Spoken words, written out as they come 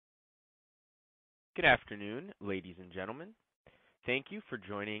Good afternoon, ladies and gentlemen. Thank you for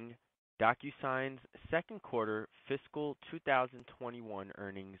joining DocuSign's second quarter fiscal 2021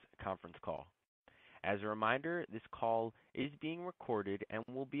 earnings conference call. As a reminder, this call is being recorded and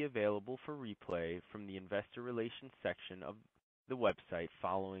will be available for replay from the Investor Relations section of the website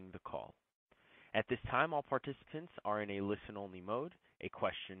following the call. At this time, all participants are in a listen-only mode. A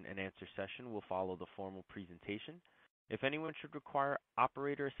question-and-answer session will follow the formal presentation. If anyone should require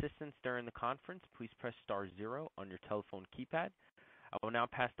operator assistance during the conference, please press star 0 on your telephone keypad. I will now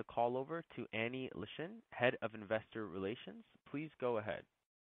pass the call over to Annie Leschin, Head of Investor Relations. Please go ahead.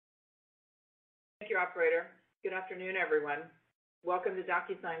 Thank you, operator. Good afternoon, everyone. Welcome to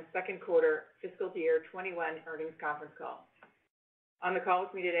DocuSign's second quarter fiscal year 21 earnings conference call. On the call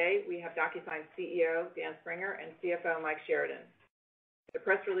with me today, we have DocuSign's CEO, Dan Springer, and CFO, Mike Sheridan. The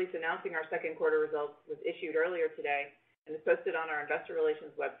press release announcing our second quarter results was issued earlier today and is posted on our Investor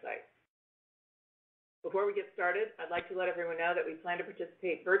Relations website. Before we get started, I'd like to let everyone know that we plan to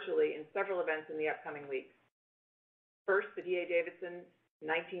participate virtually in several events in the upcoming weeks. First, the D.A. Davidson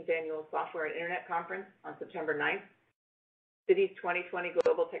 19th Annual Software and Internet Conference on September 9th, Citi's 2020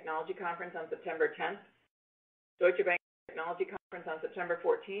 Global Technology Conference on September 10th, Deutsche Bank Technology Conference on September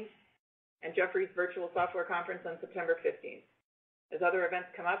 14th, and Jefferies Virtual Software Conference on September 15th. As other events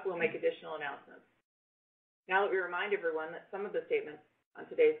come up, we'll make additional announcements. Now let me remind everyone that some of the statements on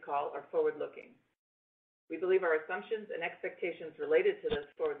today's call are forward-looking. We believe our assumptions and expectations related to those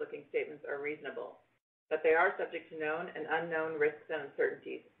forward-looking statements are reasonable, but they are subject to known and unknown risks and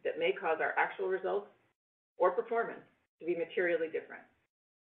uncertainties that may cause our actual results or performance to be materially different.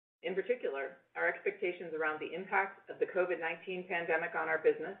 In particular, our expectations around the impact of the COVID-19 pandemic on our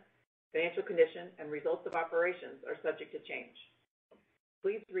business, financial condition, and results of operations are subject to change.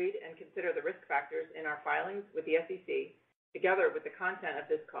 Please read and consider the risk factors in our filings with the SEC, together with the content of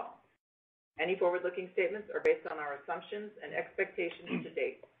this call. Any forward-looking statements are based on our assumptions and expectations to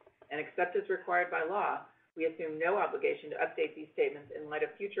date, and except as required by law, we assume no obligation to update these statements in light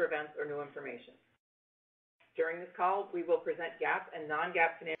of future events or new information. During this call, we will present GAAP and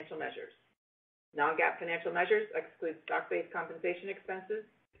non-GAAP financial measures. Non-GAAP financial measures exclude stock-based compensation expenses,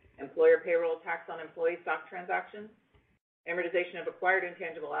 employer payroll tax on employee stock transactions, amortization of acquired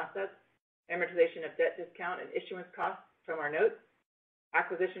intangible assets, amortization of debt discount and issuance costs from our notes,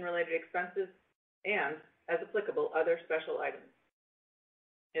 acquisition-related expenses, and, as applicable, other special items.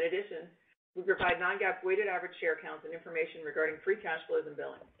 In addition, we provide non-GAAP weighted average share counts and information regarding free cash flows and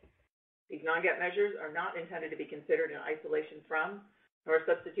billings. These non-GAAP measures are not intended to be considered in isolation from, nor a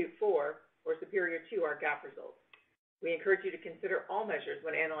substitute for, or superior to our GAAP results. We encourage you to consider all measures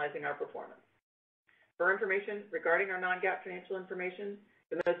when analyzing our performance. For information regarding our non-GAAP financial information,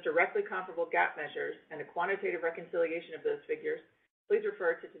 the most directly comparable GAAP measures, and a quantitative reconciliation of those figures, please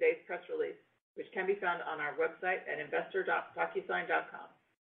refer to today's press release, which can be found on our website at investor.docusign.com.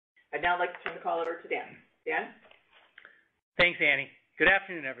 I'd now like to turn the call over to Dan. Dan? Thanks, Annie. Good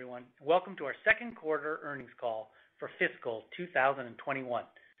afternoon, everyone. Welcome to our second quarter earnings call for fiscal 2021.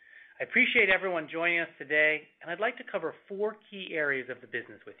 I appreciate everyone joining us today, and I'd like to cover 4 key areas of the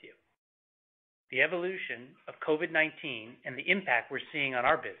business with you. The evolution of COVID-19 and the impact we're seeing on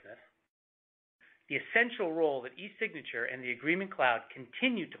our business, the essential role that e-signature and the Agreement Cloud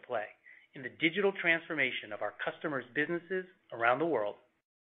continue to play in the digital transformation of our customers' businesses around the world,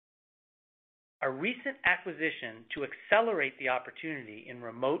 our recent acquisition to accelerate the opportunity in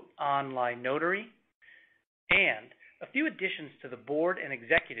remote online notary, and a few additions to the board and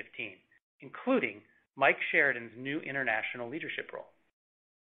executive team, including Mike Sheridan's new international leadership role.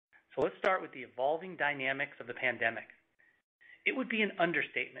 So let's start with the evolving dynamics of the pandemic. It would be an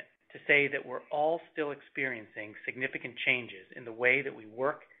understatement to say that we're all still experiencing significant changes in the way that we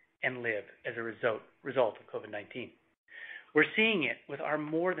work and live as a result of COVID-19. We're seeing it with our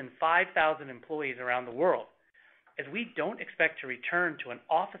more than 5,000 employees around the world, as we don't expect to return to an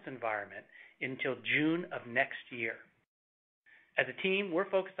office environment until June of next year. As a team, we're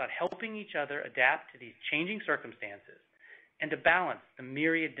focused on helping each other adapt to these changing circumstances and to balance the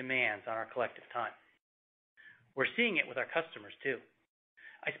myriad demands on our collective time. We're seeing it with our customers, too.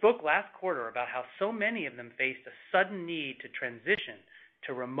 I spoke last quarter about how so many of them faced a sudden need to transition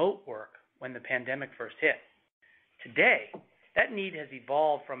to remote work when the pandemic first hit. Today, that need has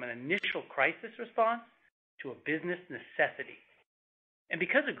evolved from an initial crisis response to a business necessity. And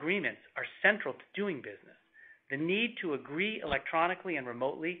because agreements are central to doing business, the need to agree electronically and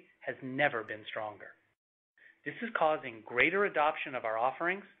remotely has never been stronger. This is causing greater adoption of our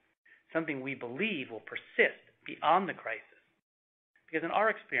offerings, something we believe will persist beyond the crisis. Because in our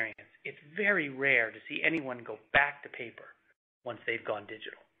experience, it's very rare to see anyone go back to paper once they've gone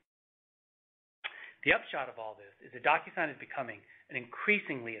digital. The upshot of all this is that DocuSign is becoming an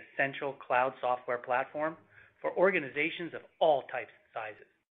increasingly essential cloud software platform for organizations of all types and sizes,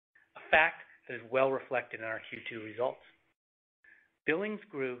 a fact that is well reflected in our Q2 results. Billings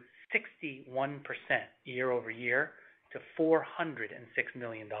grew 61% year over year to $406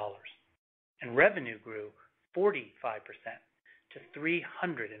 million, and revenue grew 45% to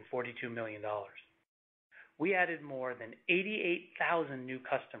 $342 million. We added more than 88,000 new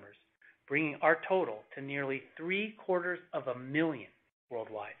customers, bringing our total to nearly 750,000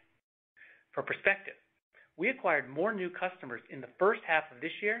 worldwide. For perspective, we acquired more new customers in the first half of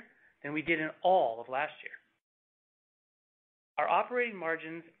this year than we did in all of last year. Our operating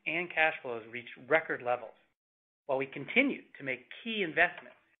margins and cash flows reached record levels, while we continued to make key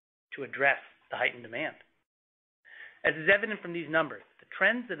investments to address the heightened demand. As is evident from these numbers, the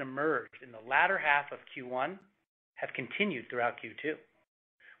trends that emerged in the latter half of Q1 have continued throughout Q2.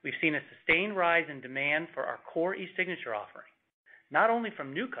 We've seen a sustained rise in demand for our core e-signature offering, not only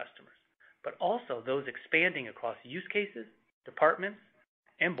from new customers, but also those expanding across use cases, departments,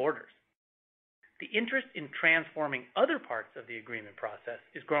 and borders. The interest in transforming other parts of the agreement process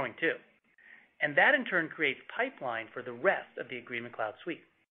is growing too, and that in turn creates pipeline for the rest of the Agreement Cloud suite.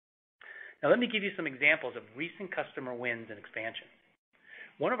 Now let me give you some examples of recent customer wins and expansions.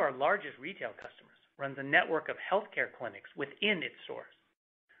 One of our largest retail customers runs a network of healthcare clinics within its stores.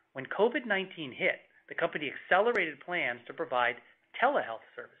 When COVID-19 hit, the company accelerated plans to provide telehealth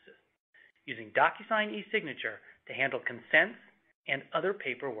services using DocuSign e-signature to handle consents and other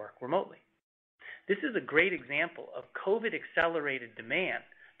paperwork remotely. This is a great example of COVID-accelerated demand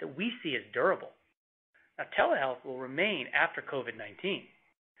that we see as durable. Now, telehealth will remain after COVID-19,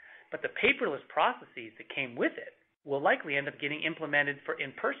 but the paperless processes that came with it will likely end up getting implemented for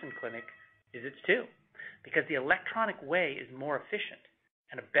in-person clinic visits too, because the electronic way is more efficient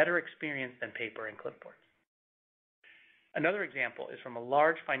and a better experience than paper and clipboards. Another example is from a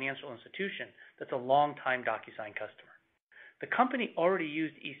large financial institution that's a long-time DocuSign customer. The company already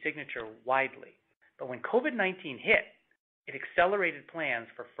used e-signature widely, but when COVID-19 hit, it accelerated plans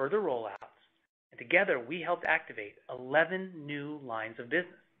for further rollouts, and together we helped activate 11 new lines of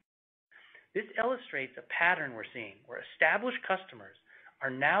business. This illustrates a pattern we're seeing where established customers are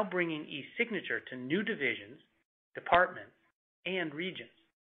now bringing e-signature to new divisions, departments, and regions.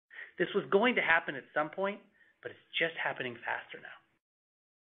 This was going to happen at some point, but it's just happening faster now.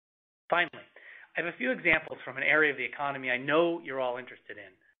 Finally, I have a few examples from an area of the economy I know you're all interested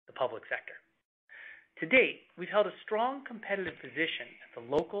in, the public sector. To date, we've held a strong competitive position at the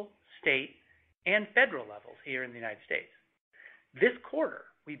local, state, and federal levels here in the United States. This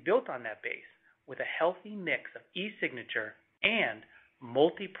quarter, we built on that base with a healthy mix of e-signature and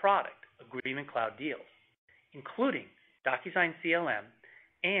multi-product Agreement Cloud deals, including DocuSign CLM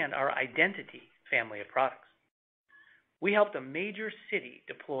and our Identity family of products. We helped a major city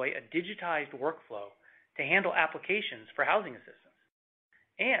deploy a digitized workflow to handle applications for housing assistance.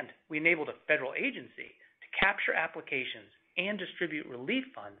 And we enabled a federal agency to capture applications and distribute relief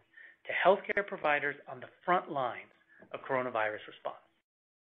funds to healthcare providers on the front lines of coronavirus response.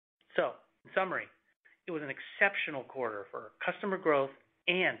 So, in summary, it was an exceptional quarter for customer growth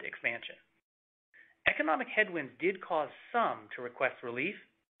and expansion. Economic headwinds did cause some to request relief,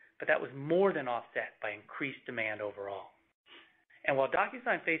 but that was more than offset by increased demand overall. And while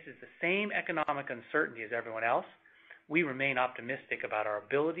DocuSign faces the same economic uncertainty as everyone else, we remain optimistic about our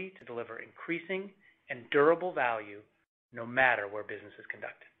ability to deliver increasing and durable value no matter where business is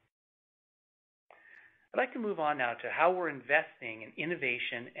conducted. I'd like to move on now to how we're investing in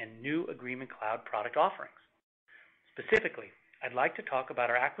innovation and new Agreement Cloud product offerings. Specifically, I'd like to talk about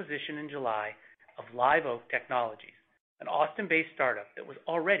our acquisition in July of Live Oak Technologies, an Austin-based startup that was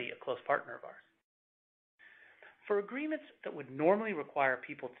already a close partner of ours. For agreements that would normally require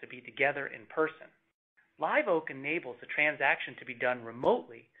people to be together in person, Live Oak enables the transaction to be done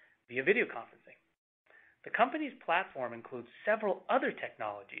remotely via video conferencing. The company's platform includes several other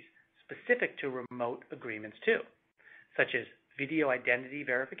technologies specific to remote agreements too, such as video identity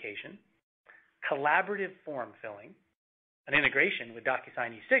verification, collaborative form filling, an integration with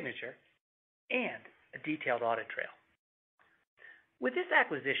DocuSign e-signature, and a detailed audit trail. With this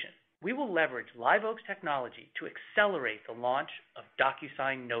acquisition, we will leverage Live Oak's technology to accelerate the launch of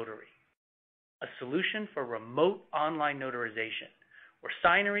DocuSign Notary, a solution for remote online notarization, where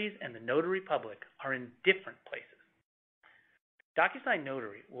signeries and the notary public are in different places. DocuSign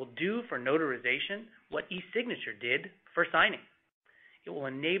Notary will do for notarization what e-signature did for signing. It will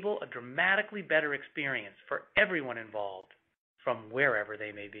enable a dramatically better experience for everyone involved from wherever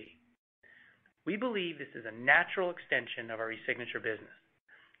they may be. We believe this is a natural extension of our e-signature business,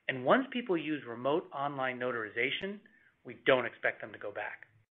 And once people use remote online notarization, we don't expect them to go back.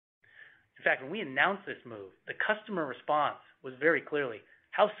 In fact, when we announced this move, the customer response was very clearly,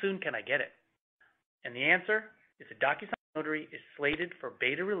 how soon can I get it? And the answer is that DocuSign Notary is slated for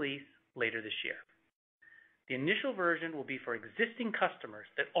beta release later this year. The initial version will be for existing customers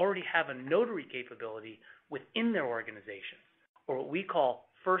that already have a notary capability within their organization, or what we call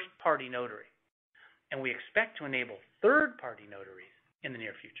first-party notary. And we expect to enable third-party notaries in the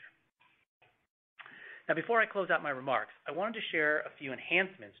near future. Now, before I close out my remarks, I wanted to share a few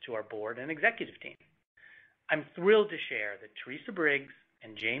enhancements to our board and executive team. I'm thrilled to share that Teresa Briggs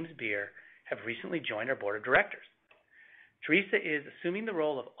and James Beer have recently joined our board of directors. Teresa is assuming the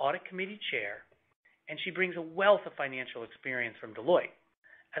role of Audit Committee Chair, and she brings a wealth of financial experience from Deloitte,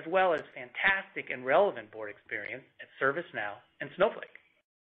 as well as fantastic and relevant board experience at ServiceNow and Snowflake.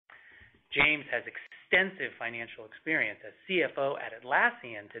 James has extensive financial experience as CFO at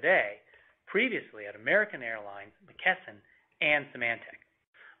Atlassian today, previously at American Airlines, McKesson, and Symantec,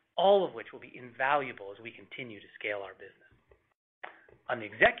 all of which will be invaluable as we continue to scale our business. On the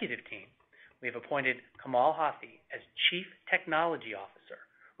executive team, we have appointed Kamal Hathi as Chief Technology Officer,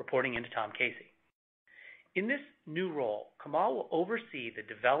 reporting into Tom Casey. In this new role, Kamal will oversee the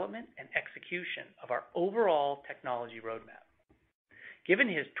development and execution of our overall technology roadmap. Given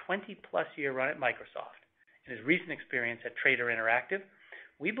his 20-plus year run at Microsoft and his recent experience at Trader Interactive,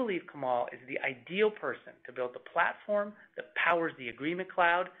 we believe Kamal is the ideal person to build the platform that powers the Agreement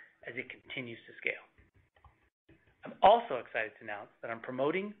Cloud as it continues to scale. I'm also excited to announce that I'm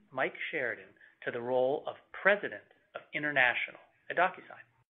promoting Mike Sheridan to the role of President of International at DocuSign,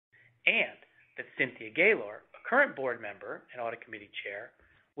 and that Cynthia Gaylor, a current board member and Audit Committee Chair,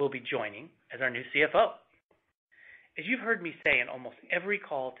 will be joining as our new CFO. As you've heard me say in almost every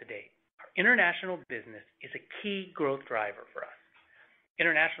call to date, our international business is a key growth driver for us.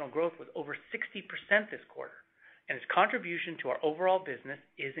 International growth was over 60% this quarter, and its contribution to our overall business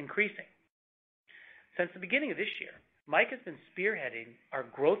is increasing. Since the beginning of this year, Mike has been spearheading our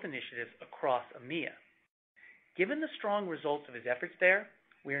growth initiatives across EMEA. Given the strong results of his efforts there,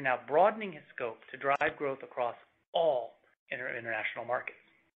 we are now broadening his scope to drive growth across all international markets.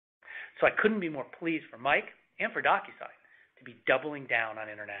 So I couldn't be more pleased for Mike and for DocuSign to be doubling down on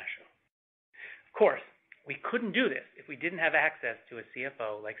international. Of course, we couldn't do this if we didn't have access to a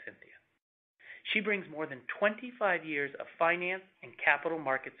CFO like Cynthia. She brings more than 25 years of finance and capital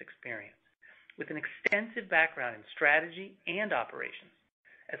markets experience, with an extensive background in strategy and operations,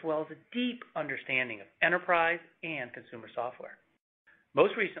 as well as a deep understanding of enterprise and consumer software.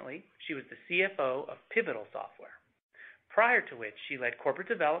 Most recently, she was the CFO of Pivotal Software, prior to which she led corporate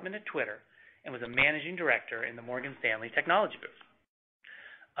development at Twitter and was a managing director in the Morgan Stanley Technology Group.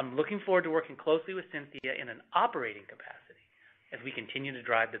 I'm looking forward to working closely with Cynthia in an operating capacity as we continue to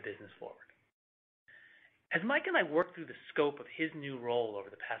drive the business forward. As Mike and I worked through the scope of his new role over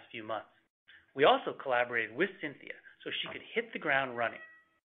the past few months, we also collaborated with Cynthia so she could hit the ground running.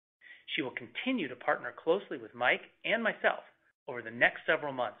 She will continue to partner closely with Mike and myself over the next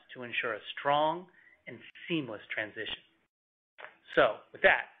several months to ensure a strong and seamless transition. So, with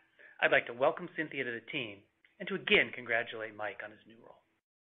that, I'd like to welcome Cynthia to the team and to again congratulate Mike on his new role.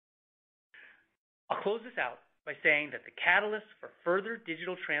 I'll close this out by saying that the catalyst for further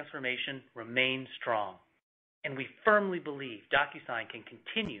digital transformation remains strong, and we firmly believe DocuSign can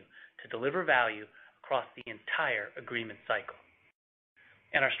continue to deliver value across the entire agreement cycle.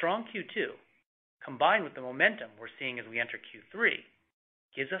 And our strong Q2, combined with the momentum we're seeing as we enter Q3,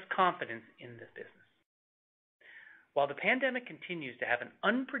 gives us confidence in this business. While the pandemic continues to have an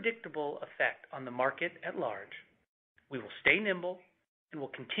unpredictable effect on the market at large, we will stay nimble and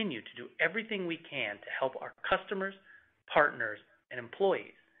will continue to do everything we can to help our customers, partners, and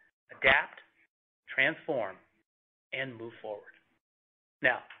employees adapt, transform, and move forward.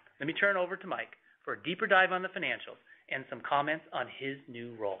 Now, let me turn over to Mike for a deeper dive on the financials and some comments on his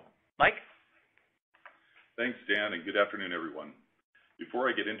new role. Mike? Thanks, Dan, and good afternoon, everyone. Before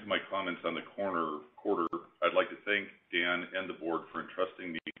I get into my comments on the quarter, I'd like to thank Dan and the board for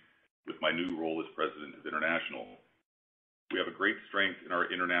entrusting me with my new role as President of International. We have a great strength in our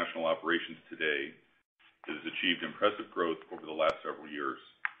international operations today that has achieved impressive growth over the last several years.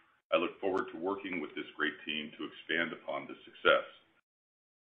 I look forward to working with this great team to expand upon this success.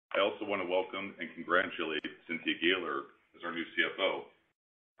 I also want to welcome and congratulate Cynthia Gaylor as our new CFO.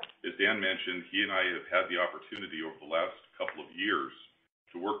 As Dan mentioned, he and I have had the opportunity over the last couple of years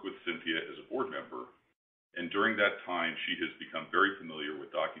to work with Cynthia as a board member, and during that time, she has become very familiar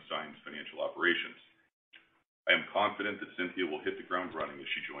with DocuSign's financial operations. I am confident that Cynthia will hit the ground running as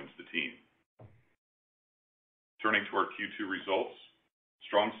she joins the team. Turning to our Q2 results,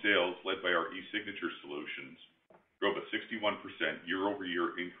 Strong sales led by our e-signature solutions drove a 61%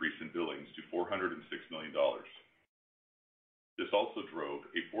 year-over-year increase in billings to $406 million. This also drove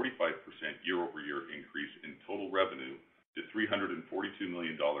a 45% year-over-year increase in total revenue to $342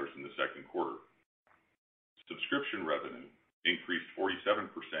 million in the second quarter. Subscription revenue increased 47%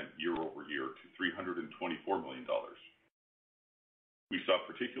 year-over-year to $324 million. We saw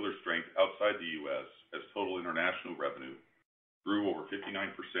particular strength outside the U.S. as total international revenue grew over 59%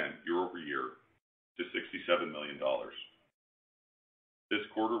 year-over-year to $67 million. This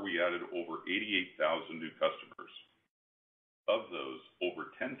quarter, we added over 88,000 new customers. Of those,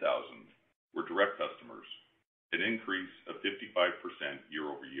 over 10,000 were direct customers, an increase of 55%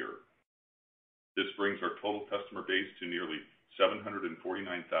 year-over-year. This brings our total customer base to nearly 749,000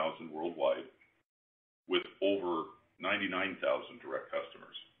 worldwide, with over 99,000 direct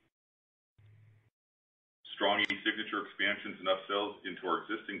customers. Strong e-signature expansions and upsells into our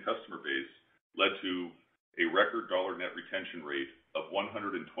existing customer base led to a record dollar net retention rate of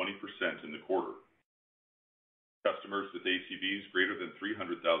 120% in the quarter. Customers with ACVs greater than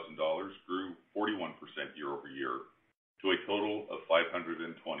 $300,000 grew 41% year-over-year to a total of 520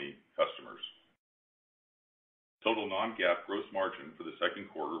 customers. Total non-GAAP gross margin for the second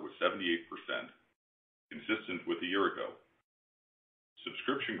quarter was 78%, consistent with a year ago.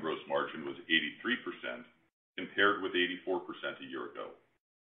 Subscription gross margin was 83%, compared with 84% a year ago.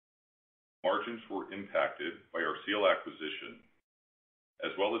 Margins were impacted by our Seal acquisition,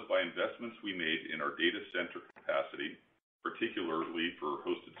 as well as by investments we made in our data center capacity, particularly for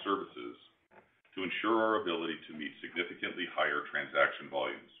hosted services, to ensure our ability to meet significantly higher transaction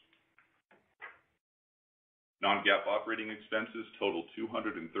volumes. Non-GAAP operating expenses totaled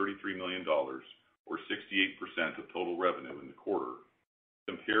 $233 million, or 68% of total revenue in the quarter,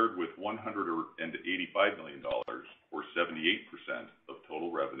 compared with $185 million, or 78% of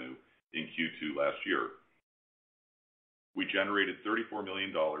total revenue in Q2 last year. We generated $34 million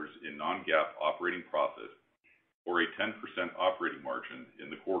in non-GAAP operating profit, or a 10% operating margin in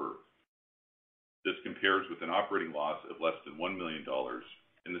the quarter. This compares with an operating loss of less than $1 million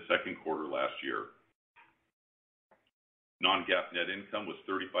in the second quarter last year. Non-GAAP net income was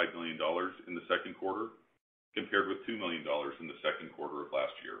 $35 million in the second quarter, compared with $2 million in the second quarter of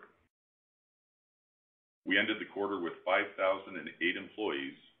last year. We ended the quarter with 5,008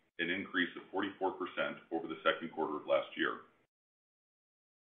 employees, an increase of 44% over the second quarter of last year.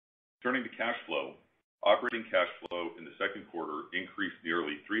 Turning to cash flow, operating cash flow in the second quarter increased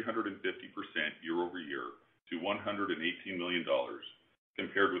nearly 350% year-over-year to $118 million,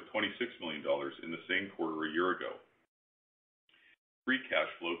 compared with $26 million in the same quarter a year ago. Free cash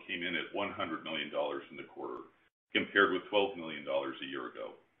flow came in at $100 million in the quarter, compared with $12 million a year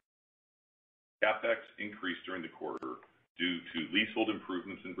ago. CapEx increased during the quarter due to leasehold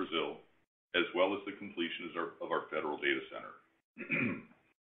improvements in Brazil, as well as the completion of our federal data center.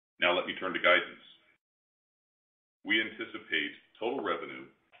 Now let me turn to guidance. We anticipate total revenue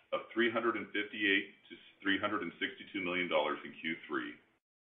of $358 to $362 million in Q3,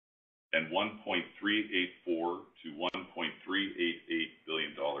 and $1.384 to $1.388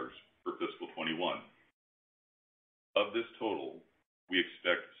 billion for fiscal 21. Of this total, we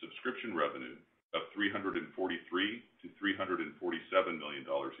expect subscription revenue of $343 to $347 million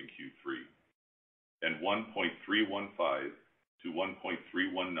in Q3, and $1.315 to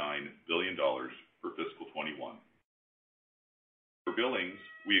 $1.319 billion for fiscal 21. For billings,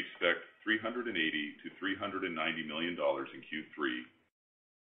 we expect $380 to $390 million in Q3,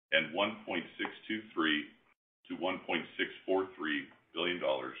 and $1.623 to $1.643 billion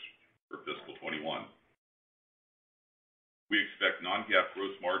for fiscal 21. We expect non-GAAP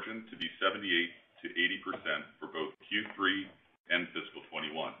gross margin to be 78 to 80% for both Q3 and fiscal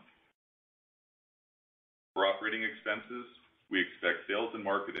 21. For operating expenses, we expect sales and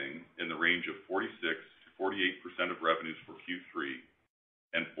marketing in the range of 46 to 48% of revenues for Q3,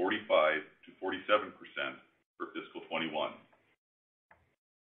 and 45 to 47% for fiscal 21.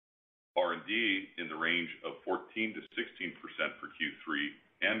 R&D in the range of 14 to 16% for Q3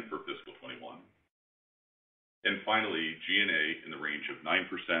 and for fiscal 21. And finally, G&A in the range of 9%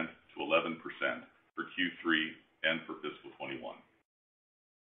 to 11% for Q3 and for fiscal 21.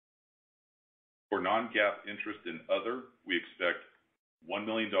 For non-GAAP interest and other, we expect $1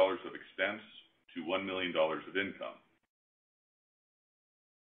 million of expense to $1 million of income.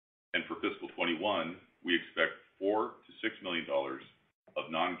 And for fiscal 21, we expect $4 to $6 million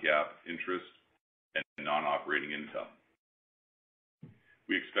of non-GAAP interest and non-operating income.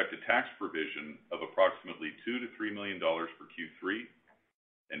 We expect a tax provision of approximately $2 to $3 million for Q3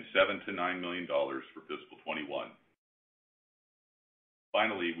 and $7 to $9 million for fiscal 21.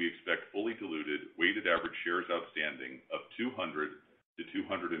 Finally, we expect fully diluted weighted average shares outstanding of 200 to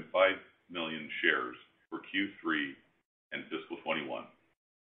 205 million shares for Q3 and fiscal 21.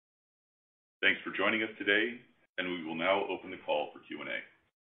 Thanks for joining us today, and we will now open the call for Q&A.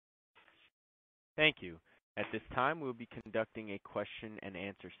 Thank you. At this time, we will be conducting a question and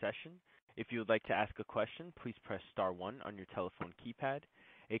answer session. If you would like to ask a question, please press star 1 on your telephone keypad.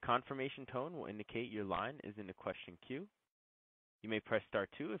 A confirmation tone will indicate your line is in the question queue. You may press star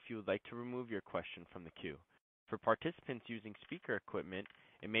 2 if you would like to remove your question from the queue. For participants using speaker equipment,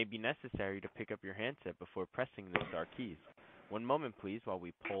 it may be necessary to pick up your handset before pressing the star keys. One moment, please, while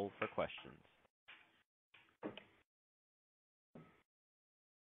we poll for questions.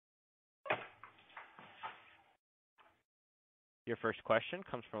 Your first question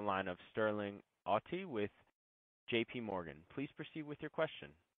comes from the line of Sterling Auty with JP Morgan. Please proceed with your question.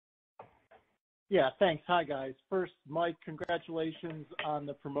 Yeah, thanks. Hi, guys. First, Mike, congratulations on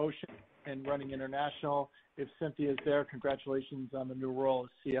the promotion and running international. If Cynthia is there, congratulations on the new role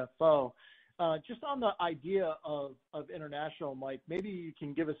as CFO. Just on the idea of international, Mike, maybe you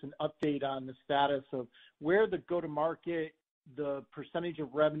can give us an update on the status of where the go-to-market, the percentage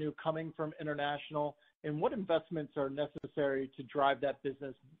of revenue coming from international, and what investments are necessary to drive that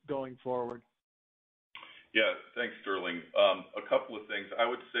business going forward. Yeah, thanks, Sterling. A couple of things. I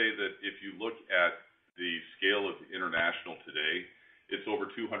would say that if you look at the scale of international today, it's over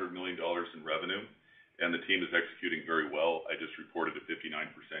 $200 million in revenue, and the team is executing very well. I just reported a 59%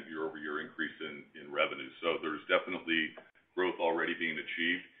 year-over-year increase in revenue. So there's definitely growth already being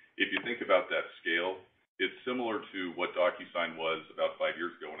achieved. If you think about that scale, it's similar to what DocuSign was about 5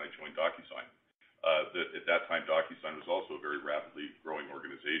 years ago when I joined DocuSign. At that time, DocuSign was also a very rapidly growing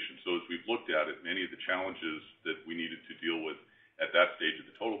organization. So as we've looked at it, many of the challenges that we needed to deal with at that stage of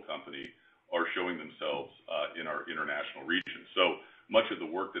the total company are showing themselves in our international region. So much of the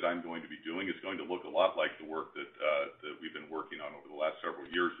work that I'm going to be doing is going to look a lot like the work that we've been working on over the last several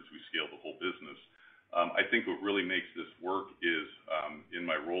years as we scale the whole business. I think what really makes this work is in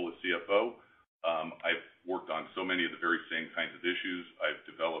my role as CFO, I've worked on so many of the very same kinds of issues. I've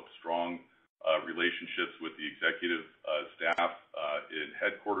developed strong relationships with the executive staff in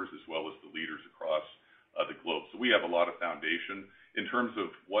headquarters as well as the leaders across the globe. So we have a lot of foundation. In terms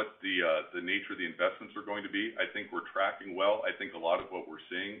of what the nature of the investments are going to be, I think we're tracking well. I think a lot of what we're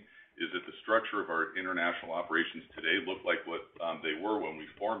seeing is that the structure of our international operations today look like what they were when we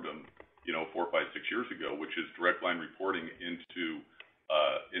formed them, 4, 5, 6 years ago, which is direct line reporting into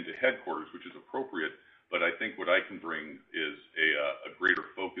headquarters, which is appropriate. But I think what I can bring is a greater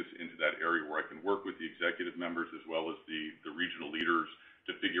focus into that area where I can work with the executive members as well as the regional leaders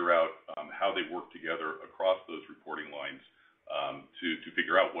to figure out how they work together across those reporting lines to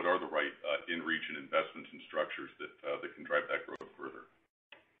figure out what are the right in-region investments and structures that can drive that growth further.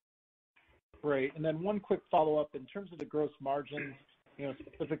 Great. And then one quick follow-up in terms of the gross margins,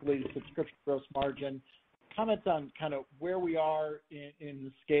 specifically subscription gross margin. Comments on kind of where we are in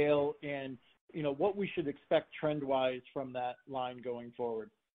the scale and what we should expect trend-wise from that line going forward.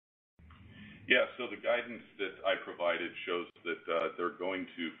 Yeah, so the guidance that I provided shows that they're going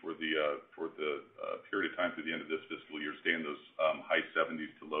to, for the period of time through the end of this fiscal year, stay in those high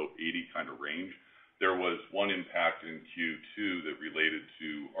 70s to low 80 kind of range. There was one impact in Q2 that related to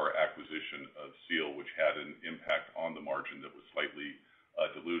our acquisition of Seal, which had an impact on the margin that was slightly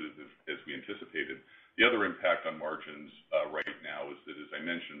diluted as we anticipated. The other impact on margins right now is that, as I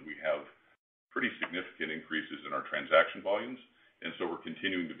mentioned, we have pretty significant increases in our transaction volumes, and so we're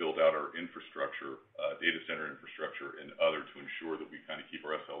continuing to build out our infrastructure, data center infrastructure, and other to ensure that we kind of keep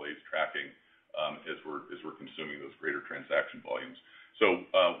our SLAs tracking as we're consuming those greater transaction volumes. So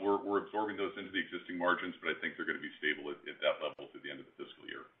we're absorbing those into the existing margins, but I think they're going to be stable at that level through the end of the fiscal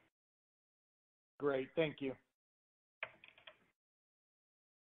year. Great, thank you.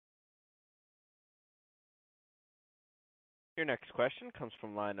 Your next question comes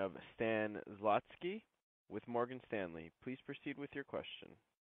from the line of Stan Zlotsky with Morgan Stanley. Please proceed with your question.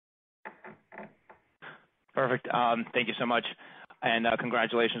 Perfect. Thank you so much, and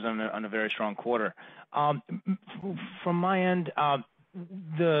congratulations on a very strong quarter. From my end,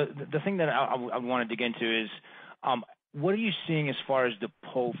 the thing that I want to dig into is what are you seeing as far as the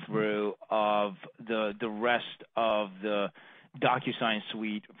pull-through of the rest of the DocuSign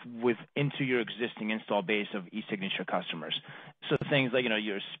suite into your existing install base of e-signature customers? So things like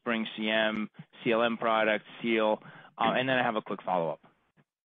your Spring CM, CLM product, Seal, and then I have a quick follow-up.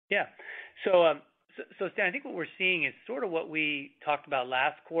 Yeah. So Stan, I think what we're seeing is sort of what we talked about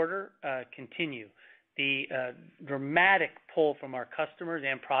last quarter continue. The dramatic pull from our customers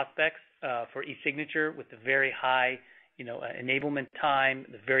and prospects for e-signature with the very high enablement time,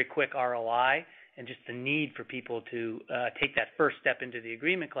 the very quick ROI, and just the need for people to take that first step into the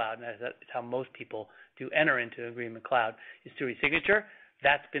Agreement Cloud, and that's how most people do enter into Agreement Cloud, is through e-signature.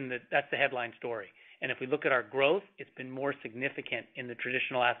 That's the headline story. And if we look at our growth, it's been more significant in the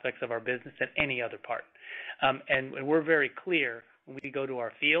traditional aspects of our business than any other part. And we're very clear when we go to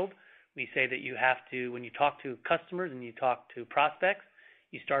our field. We say that you have to, when you talk to customers and you talk to prospects,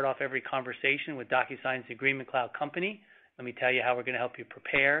 you start off every conversation with DocuSign's Agreement Cloud company. Let me tell you how we're going to help you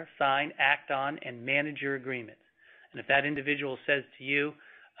prepare, sign, act on, and manage your agreements. And if that individual says to you,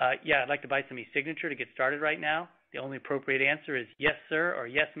 yeah, I'd like to buy some e-signature to get started right now, the only appropriate answer is yes, sir, or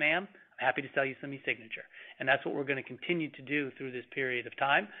yes, ma'am. I'm happy to sell you some e-signature. And that's what we're going to continue to do through this period of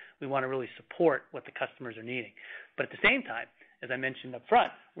time. We want to really support what the customers are needing. But at the same time, as I mentioned up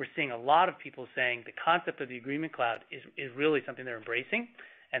front, we're seeing a lot of people saying the concept of the Agreement Cloud is really something they're embracing,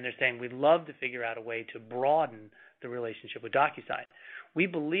 and they're saying we'd love to figure out a way to broaden the relationship with DocuSign. We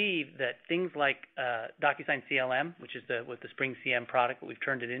believe that things like DocuSign CLM, which is with the Spring CM product that we've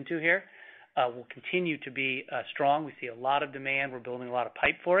turned it into here, will continue to be strong. We see a lot of demand. We're building a lot of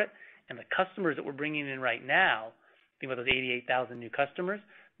pipe for it. And the customers that we're bringing in right now, think about those 88,000 new customers,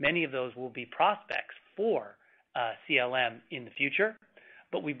 many of those will be prospects for CLM in the future.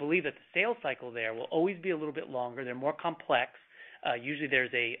 But we believe that the sales cycle there will always be a little bit longer. They're more complex. Usually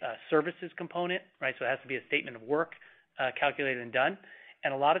there's a services component, right? So it has to be a statement of work calculated and done.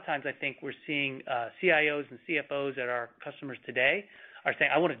 And a lot of times I think we're seeing CIOs and CFOs at our customers today are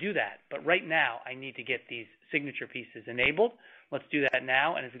saying, I want to do that, but right now I need to get these signature pieces enabled. Let's do that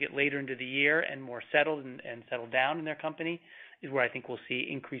now. And as we get later into the year and more settled and settled down in their company is where I think we'll see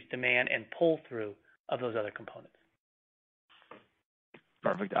increased demand and pull-through of those other components.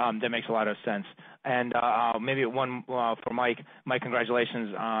 Perfect. That makes a lot of sense. And maybe one for Mike. Mike,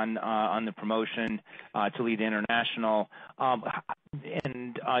 congratulations on the promotion to lead international.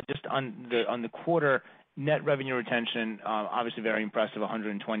 And just on the quarter, net revenue retention, obviously very impressive,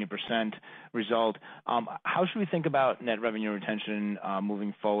 120% result. How should we think about net revenue retention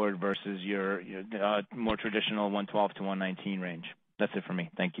moving forward versus your more traditional 112 to 119 range? That's it for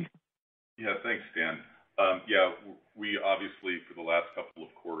me. Thank you. Yeah, thanks, Dan. We obviously for the last couple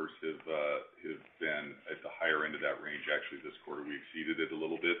of quarters have been at the higher end of that range. Actually, this quarter we exceeded it a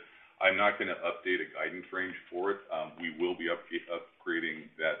little bit. I'm not going to update a guidance range for it. We will be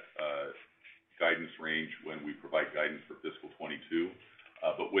upgrading that guidance range when we provide guidance for fiscal 22.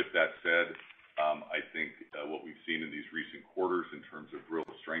 But with that said, I think what we've seen in these recent quarters in terms of real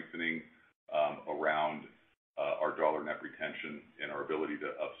strengthening around our dollar net retention and our ability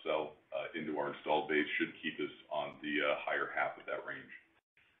to upsell into our installed base should keep us on the higher half of that range.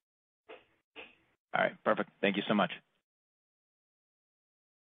 All right, perfect. Thank you so much.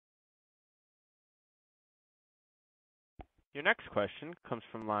 Your next question comes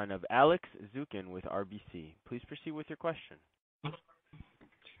from the line of Alex Zukin with RBC. Please proceed with your question.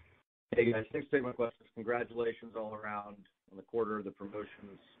 Hey guys, thanks for taking my questions. Congratulations all around on the quarter, the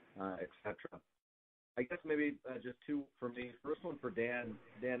promotions, etc. I guess maybe just two for me. First one for Dan.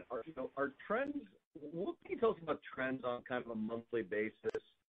 Dan, are trends? What can you tell us about trends on kind of a monthly basis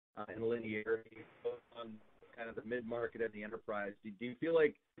and linearity, both on kind of the mid-market and the enterprise? Do you feel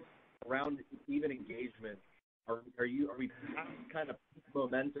like around even engagement, are we past kind of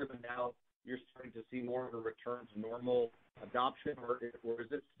momentum and now you're starting to see more of a return to normal adoption, or is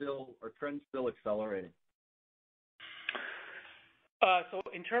it still, are trends still accelerating? So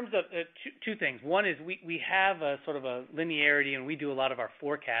in terms of two things. One is we have a sort of a linearity, and we do a lot of our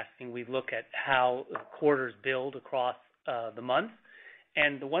forecasting. We look at how quarters build across the month.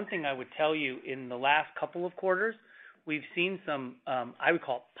 And the one thing I would tell you in the last couple of quarters, we've seen some, I would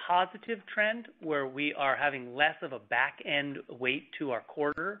call it positive trend, where we are having less of a back-end weight to our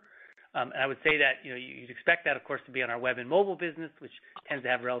quarter. And I would say that, you'd expect that, of course, to be on our web and mobile business, which tends to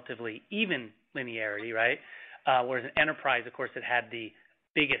have relatively even linearity, right? Whereas in enterprise, of course, it had the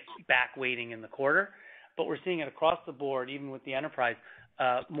biggest back weighting in the quarter. But we're seeing it across the board, even with the enterprise,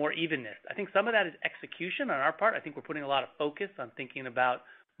 more evenness. I think some of that is execution on our part. I think we're putting a lot of focus on thinking about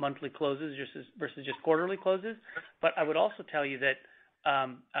monthly closes versus just quarterly closes. But I would also tell you that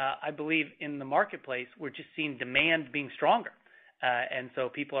I believe in the marketplace, we're just seeing demand being stronger. And so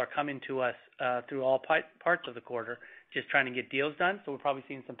people are coming to us through all parts of the quarter, just trying to get deals done. So we're probably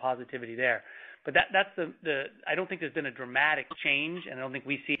seeing some positivity there. But that's I don't think there's been a dramatic change, and I don't think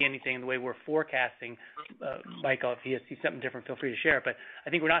we see anything in the way we're forecasting. Michael, if you see something different, feel free to share. But I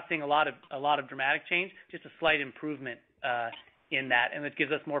think we're not seeing a lot of dramatic change, just a slight improvement in that, and it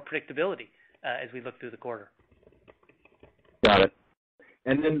gives us more predictability as we look through the quarter. Got it.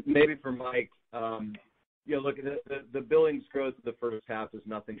 And then maybe for Mike, Yeah, look, the billings growth of the first half is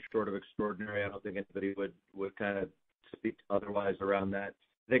nothing short of extraordinary. I don't think anybody would kind of speak otherwise around that.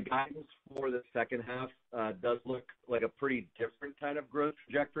 The guidance for the second half does look like a pretty different kind of growth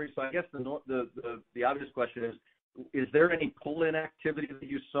trajectory. So I guess the obvious question is there any pull-in activity that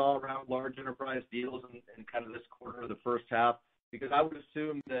you saw around large enterprise deals in kind of this quarter of the first half? Because I would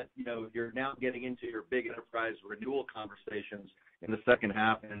assume that, you're now getting into your big enterprise renewal conversations in the second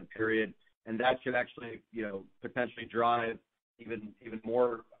half and period, and that should actually, potentially drive even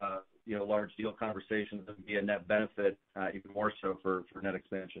more, large deal conversations and be a net benefit, even more so for net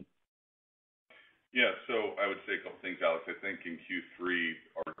expansion. Yeah, so I would say a couple things, Alex. I think in Q3,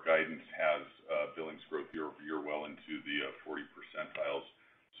 our guidance has billings growth year over year well into the 40 percentiles.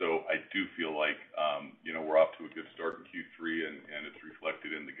 So I do feel like, we're off to a good start in Q3, and it's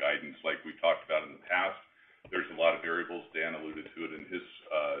reflected in the guidance. Like we talked about in the past, there's a lot of variables. Dan alluded to it in his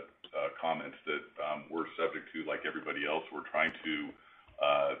comments that we're subject to, like everybody else. We're trying to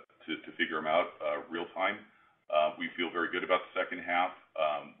figure them out real time. We feel very good about the second half.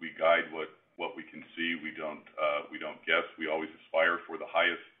 We guide what we can see. We don't guess. We always aspire for the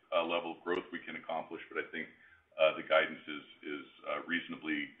highest level of growth we can accomplish, but I think the guidance is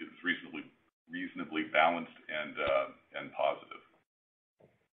reasonably balanced and positive.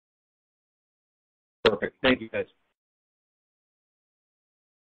 Perfect. Thank you, guys.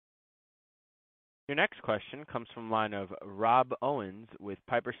 Your next question comes from the line of Rob Owens with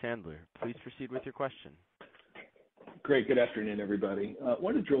Piper Sandler. Please proceed with your question. Great. Good afternoon, everybody. I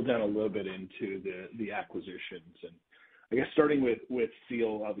want to drill down a little bit into the acquisitions. And I guess starting with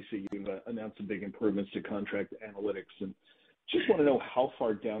Seal, obviously you've announced some big improvements to contract analytics. And just want to know how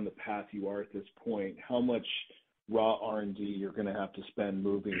far down the path you are at this point, how much raw R&D you're going to have to spend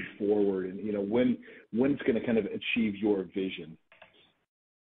moving forward, and when it's going to kind of achieve your vision.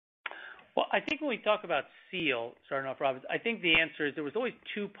 Well, I think when we talk about Seal, starting off, Rob, I think the answer is there was always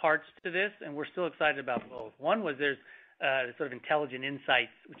two parts to this, and we're still excited about both. One was there's sort of intelligent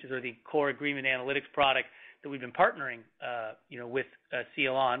insights, which is sort of the core agreement analytics product that we've been partnering, with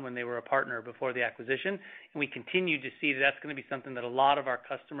Seal on when they were a partner before the acquisition, and we continue to see that that's going to be something that a lot of our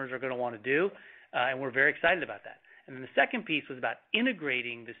customers are going to want to do, and we're very excited about that. And then the second piece was about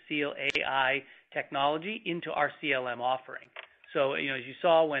integrating the Seal AI technology into our CLM offering. So, as you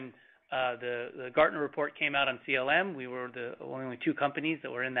saw when the Gartner report came out on CLM, we were the only two companies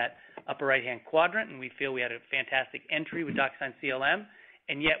that were in that upper right-hand quadrant, and we feel we had a fantastic entry with DocuSign CLM.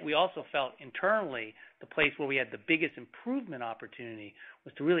 And yet we also felt internally the place where we had the biggest improvement opportunity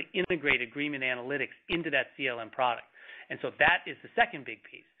was to really integrate agreement analytics into that CLM product. And so that is the second big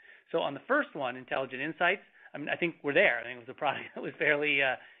piece. So on the first one, Intelligent Insights, I think we're there. I think it was a product that was fairly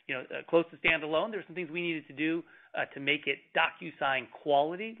close to standalone. There's some things we needed to do to make it DocuSign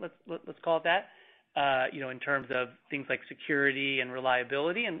quality, let's call it that, in terms of things like security and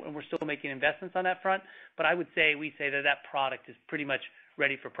reliability, and we're still making investments on that front. But I would say that product is pretty much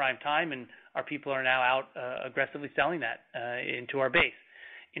ready for prime time, and our people are now out aggressively selling that into our base.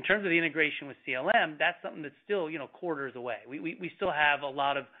 In terms of the integration with CLM, that's something that's still, quarters away. We still have a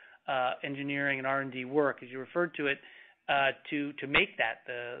lot of engineering and R&D work, as you referred to it, to make that,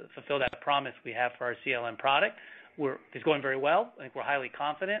 fulfill that promise we have for our CLM product. It's going very well. I think we're highly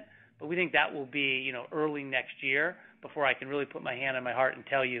confident, but we think that will be, early next year before I can really put my hand on my heart and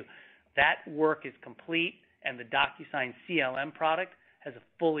tell you that work is complete, and the DocuSign CLM product has a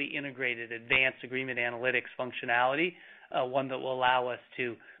fully integrated advanced agreement analytics functionality, one that will allow us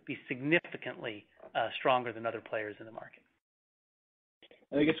to be significantly stronger than other players in the market.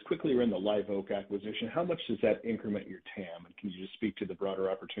 And I guess quickly around the Live Oak acquisition, how much does that increment your TAM? And can you just speak to the broader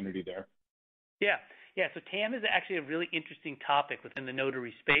opportunity there? Yeah. So TAM is actually a really interesting topic within the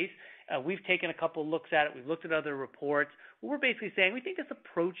notary space. We've taken a couple looks at it. We've looked at other reports. We're basically saying we think this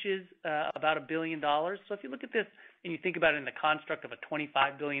approaches about $1 billion. So if you look at this and you think about it in the construct of a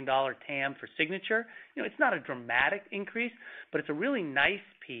 $25 billion TAM for signature, it's not a dramatic increase, but it's a really nice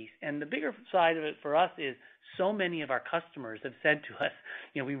piece. And the bigger side of it for us is so many of our customers have said to us,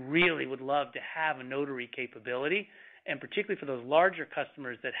 we really would love to have a notary capability, and particularly for those larger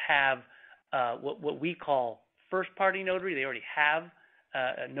customers that have what we call first-party notary. They already have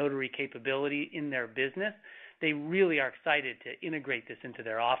a notary capability in their business. They really are excited to integrate this into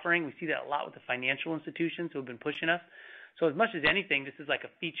their offering. We see that a lot with the financial institutions who have been pushing us. So as much as anything, this is like a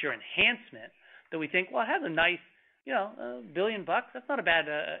feature enhancement that we think, well, it has a nice, $1 billion. That's not a bad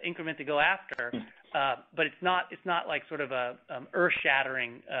increment to go after. But it's not like sort of a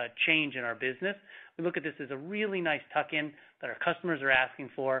earth-shattering change in our business. We look at this as a really nice tuck-in that our customers are asking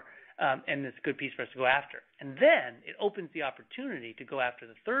for, and it's a good piece for us to go after. And then it opens the opportunity to go after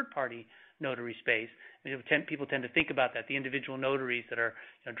the third-party notary space. People tend to think about that, the individual notaries that are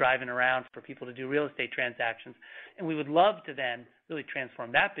driving around for people to do real estate transactions. And we would love to then really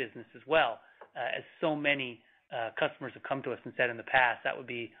transform that business as well, as so many customers have come to us and said in the past that would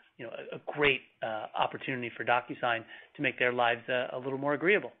be a great opportunity for DocuSign to make their lives a little more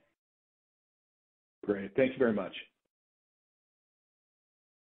agreeable. Great. Thank you very much.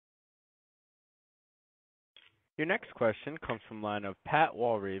 Your next question comes from the line of Pat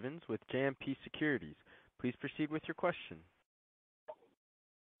Walravens with JMP Securities. Please proceed with your question.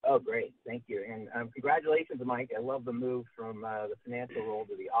 Oh, great. Thank you. And congratulations, Mike. I love the move from the financial role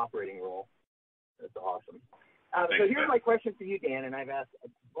to the operating role. That's awesome. So here's my question for you, Dan, and I've asked a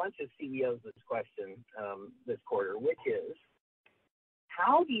bunch of CEOs this question this quarter, which is,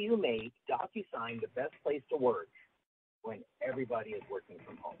 how do you make DocuSign the best place to work when everybody is working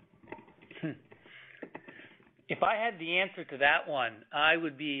from home? If I had the answer to that one, I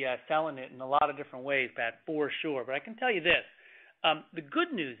would be selling it in a lot of different ways, Pat, for sure. But I can tell you this. The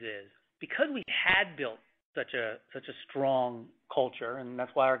good news is, because we had built such a strong culture, and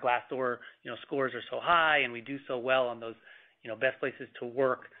that's why our Glassdoor scores are so high, and we do so well on those best places to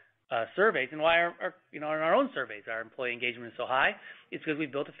work surveys, and why our in our own surveys our employee engagement is so high. It's because we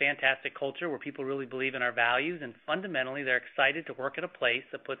built a fantastic culture where people really believe in our values, and fundamentally they're excited to work at a place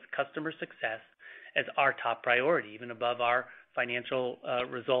that puts customer success as our top priority, even above our financial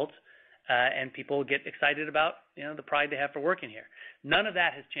results. And people get excited about the pride they have for working here. None of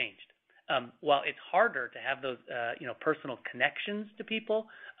that has changed. While it's harder to have those personal connections to people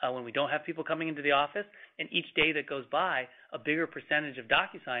when we don't have people coming into the office, and each day that goes by, a bigger percentage of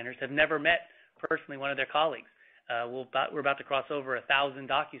DocuSigners have never met personally one of their colleagues. We're about to cross over 1,000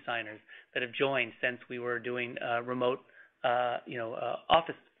 DocuSigners that have joined since we were doing remote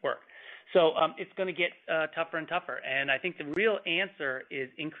office work. So it's going to get tougher and tougher. And I think the real answer is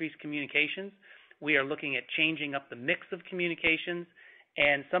increased communications. We are looking at changing up the mix of communications.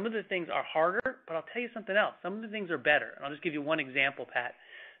 And some of the things are harder, but I'll tell you something else. Some of the things are better. And I'll just give you one example, Pat.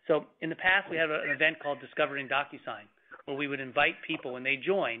 So in the past, we had an event called Discovering DocuSign, where we would invite people when they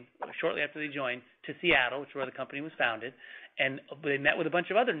joined, shortly after they joined, to Seattle, which is where the company was founded, and they met with a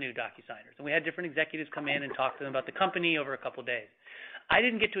bunch of other new DocuSigners. And we had different executives come in and talk to them about the company over a couple of days. I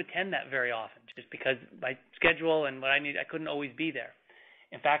didn't get to attend that very often, just because my schedule and what I need, I couldn't always be there.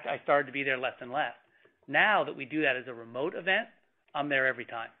 In fact, I started to be there less and less. Now that we do that as a remote event, I'm there every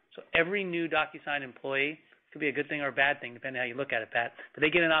time. So every new DocuSign employee, could be a good thing or a bad thing, depending on how you look at it, Pat, but they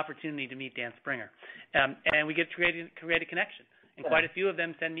get an opportunity to meet Dan Springer. And we get to create a connection. And quite a few of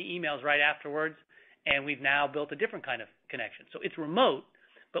them send me emails right afterwards, and we've now built a different kind of connection. So it's remote,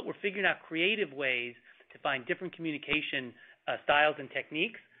 but we're figuring out creative ways to find different communication styles and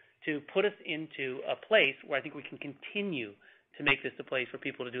techniques to put us into a place where I think we can continue to make this a place for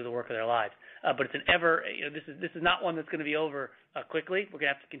people to do the work of their lives. But it's this is not one that's going to be over quickly. We're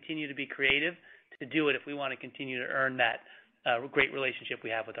going to have to continue to be creative to do it if we want to continue to earn that great relationship we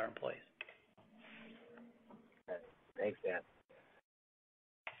have with our employees. Thanks, Dan.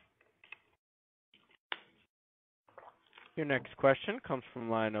 Your next question comes from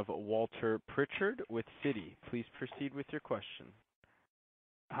the line of Walter Pritchard with Citi. Please proceed with your question.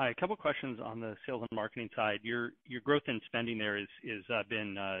 Hi, a couple questions on the sales and marketing side. Your growth in spending there is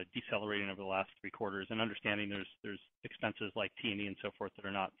been decelerating over the last 3 quarters, and understanding there's expenses like T&E and so forth that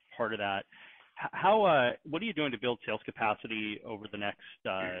are not part of that. What are you doing to build sales capacity over the next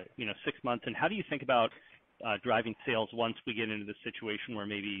 6 months, and how do you think about driving sales once we get into the situation where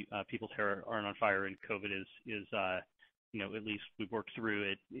maybe people's hair aren't on fire and COVID is at least we've worked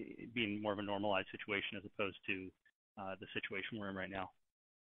through it being more of a normalized situation as opposed to the situation we're in right now?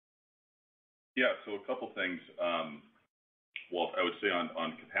 Yeah, so a couple things. Walt, I would say on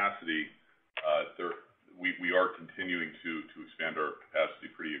capacity, we are continuing to expand our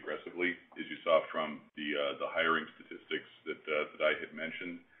capacity pretty aggressively, as you saw from the hiring statistics that I had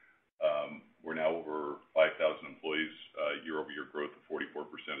mentioned. We're now over 5,000 employees, year-over-year growth of 44%.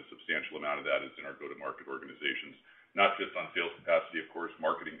 A substantial amount of that is in our go-to-market organizations, not just on sales capacity, of course,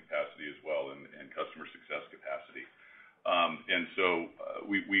 marketing capacity as well, and customer success capacity. And so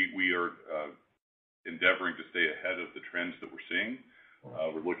we are endeavoring to stay ahead of the trends that we're seeing.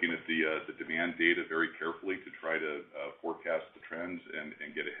 We're looking at the demand data very carefully to try to forecast the trends and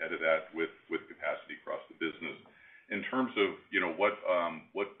get ahead of that with capacity across the business. In terms of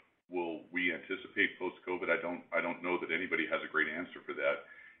what will we anticipate post-COVID, I don't know that anybody has a great answer for that.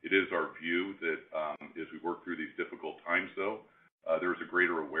 It is our view that as we work through these difficult times, though, there's a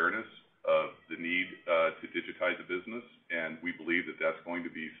greater awareness of the need to digitize the business, and we believe that that's going to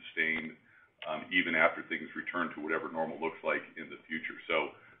be sustained even after things return to whatever normal looks like in the future.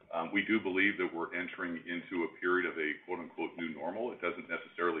 So We do believe that we're entering into a period of a quote-unquote new normal. It doesn't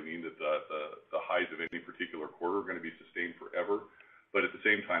necessarily mean that the highs of any particular quarter are going to be sustained forever. But at the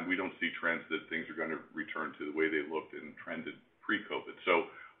same time, we don't see trends that things are going to return to the way they looked and trended pre-COVID. So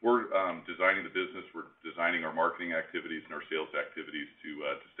we're designing the business, we're designing our marketing activities and our sales activities to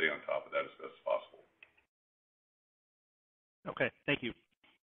stay on top of that as best as possible. Okay, thank you.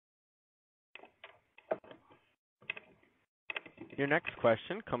 Your next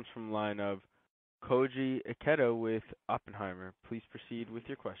question comes from the line of Koji Ikeda with Oppenheimer. Please proceed with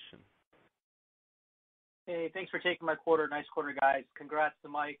your question. Hey, thanks for taking my quarter. Nice quarter, guys. Congrats to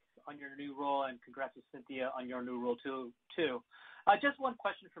Mike on your new role, and congrats to Cynthia on your new role too. Just one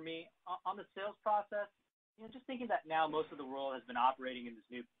question for me on the sales process. Just thinking that now most of the world has been operating in this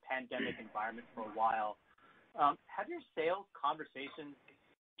new pandemic environment for a while. Have your sales conversations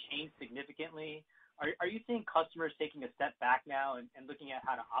changed significantly? Are you seeing customers taking a step back now and looking at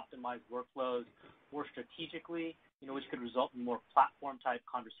how to optimize workflows more strategically, which could result in more platform-type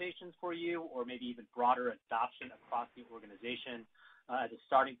conversations for you, or maybe even broader adoption across the organization as a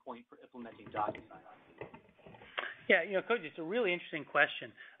starting point for implementing DocuSign? Yeah, Coach, it's a really interesting question.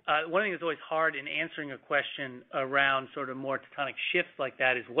 One thing that's always hard in answering a question around sort of more tectonic shifts like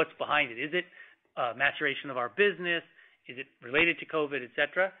that is what's behind it. Is it maturation of our business? Is it related to COVID, et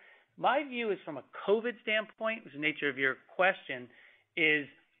cetera? My view is from a COVID standpoint, which is the nature of your question, is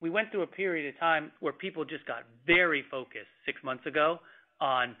we went through a period of time where people just got very focused 6 months ago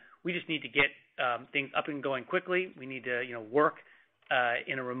on we just need to get things up and going quickly. We need to work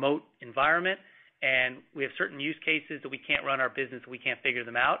in a remote environment, and we have certain use cases that we can't run our business, we can't figure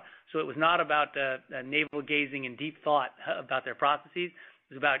them out. So it was not about navel gazing and deep thought about their processes.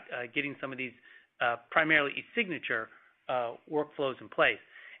 It was about getting some of these primarily e-signature workflows in place.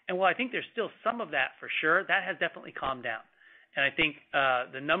 And while I think there's still some of that for sure, that has definitely calmed down. And I think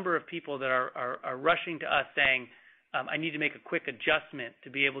the number of people that are rushing to us saying, I need to make a quick adjustment to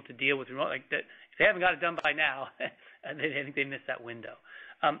be able to deal with remote, like that, if they haven't got it done by now, I think they missed that window.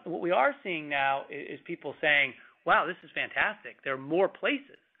 What we are seeing now is people saying, wow, this is fantastic. There are more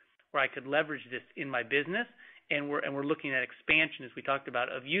places where I could leverage this in my business, and we're looking at expansion, as we talked about,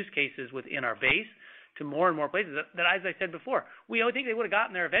 of use cases within our base to more and more places that, as I said before, we always think they would have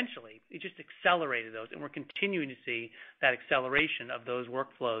gotten there eventually. It just accelerated those, and we're continuing to see that acceleration of those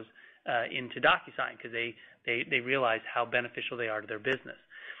workflows into DocuSign because they realize how beneficial they are to their business.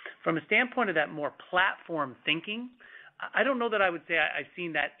 From a standpoint of that more platform thinking, I don't know that I would say I've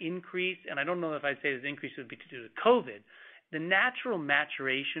seen that increase, and I don't know if I'd say this increase would be due to COVID. The natural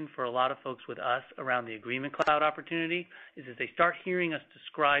maturation for a lot of folks with us around the Agreement Cloud opportunity is as they start hearing us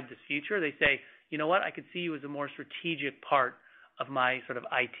describe this future, they say, you know what, I could see you as a more strategic part of my sort of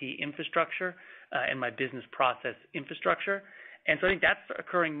IT infrastructure and my business process infrastructure. And so I think that's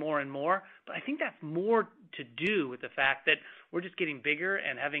occurring more and more, but I think that's more to do with the fact that we're just getting bigger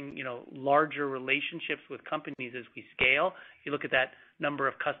and having, larger relationships with companies as we scale. You look at that number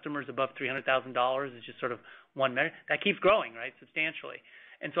of customers above $300,000 is just sort of one measure. That keeps growing, right, substantially.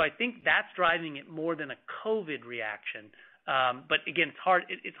 And so I think that's driving it more than a COVID reaction. But again,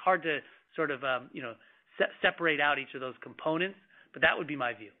 it's hard to sort of, separate out each of those components, but that would be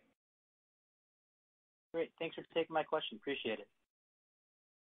my view. Great. Thanks for taking my question. Appreciate it.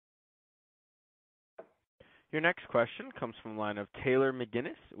 Your next question comes from the line of Taylor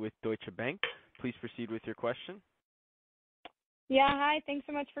McGinnis with Deutsche Bank. Please proceed with your question. Yeah, hi. Thanks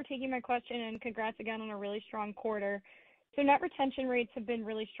so much for taking my question, and congrats again on a really strong quarter. So net retention rates have been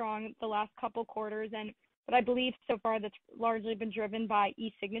really strong the last couple quarters, but I believe so far that's largely been driven by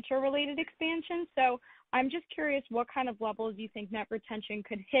e-signature related expansion. So I'm just curious what kind of levels you think net retention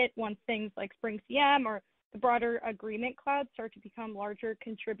could hit once things like Spring CM or the broader Agreement Cloud start to become larger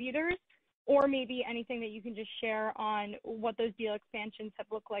contributors, or maybe anything that you can just share on what those deal expansions have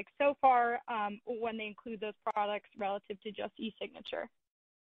looked like so far when they include those products relative to just e-signature.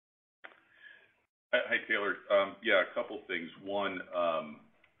 Hi, Taylor. A couple things. One,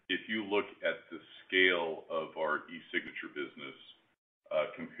 if you look at the scale of our e-signature business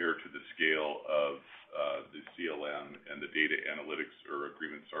compared to the scale of the CLM and the data analytics or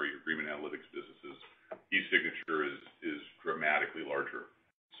agreement analytics businesses, e-signature is dramatically larger.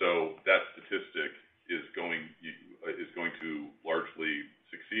 So that statistic is going to largely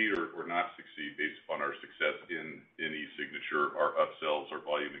succeed or not succeed based upon our success in e-signature, our upsells, our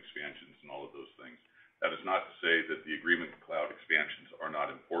volume expansions, and all of those things. That is not to say that the Agreement Cloud expansions are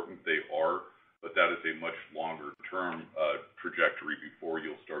not important. They are, but that is a much longer term trajectory before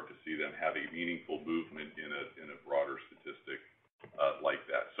you'll start to see them have a meaningful movement in a broader statistic like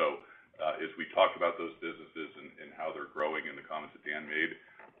that. So as we talk about those businesses and how they're growing in the comments that Dan made,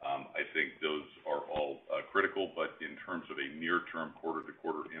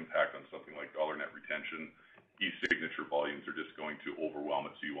 function, e-signature volumes are just going to overwhelm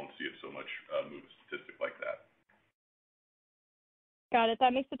it, so you won't see it so much move a statistic like that. Got it.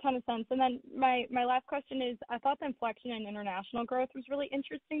 That makes a ton of sense. And then my last question is, I thought the inflection in international growth was really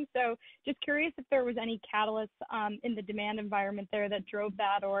interesting. So just curious if there was any catalysts in the demand environment there that drove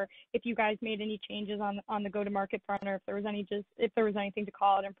that, or if you guys made any changes on the go-to-market front, or if there was anything to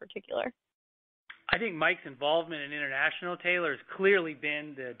call out in particular. I think Mike's involvement in international, Taylor, has clearly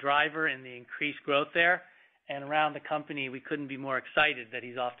been the driver in the increased growth there. And around the company, we couldn't be more excited that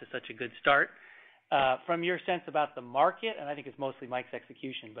he's off to such a good start. From your sense about the market, and I think it's mostly Mike's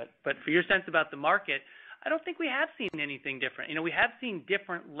execution, but for your sense about the market, I don't think we have seen anything different. You know, we have seen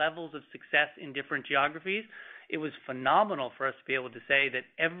different levels of success in different geographies. It was phenomenal for us to be able to say that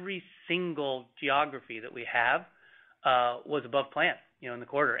every single geography that we have was above plan, in the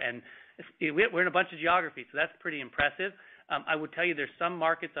quarter. And we're in a bunch of geographies, so that's pretty impressive. I would tell you there's some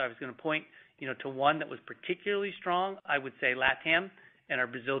markets I was going to point, to one that was particularly strong. I would say LATAM, and our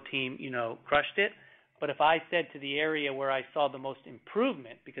Brazil team, crushed it. But if I said to the area where I saw the most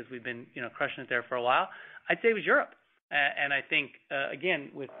improvement, because we've been, crushing it there for a while, I'd say it was Europe. And I think, again,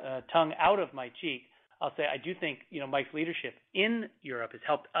 with tongue out of my cheek, I'll say I do think, Mike's leadership in Europe has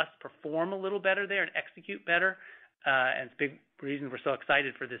helped us perform a little better there and execute better. And it's a big reason we're so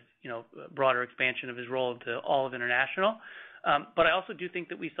excited for this, broader expansion of his role into all of international. But I also do think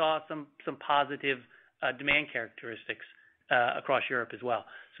that we saw some positive demand characteristics across Europe as well.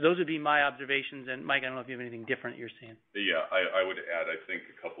 So those would be my observations. And Mike, I don't know if you have anything different you're seeing. Yeah, I would add, I think,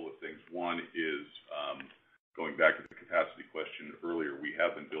 a couple of things. One is going back to the capacity question earlier, we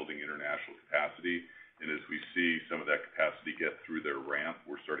have been building international capacity. And as we see some of that capacity get through their ramp,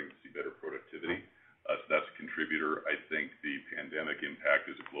 we're starting to see better productivity. So that's a contributor. I think the pandemic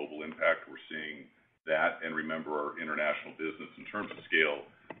impact is a global impact. We're seeing that. And remember, our international business, in terms of scale,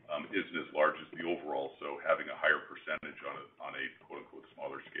 isn't as large as the overall. So having a higher percentage on a quote-unquote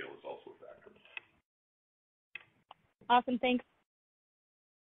smaller scale is also a factor. Awesome. Thanks.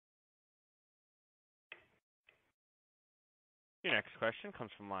 Your next question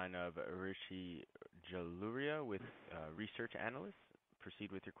comes from the line of Rishi Jaluria with Research Analyst.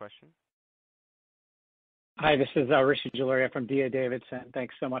 Proceed with your question. Hi, this is Rishi Jaluria from D.A. Davidson.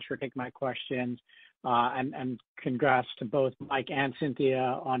 Thanks so much for taking my questions. And congrats to both Mike and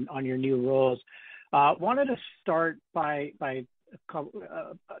Cynthia on your new roles. Wanted to start by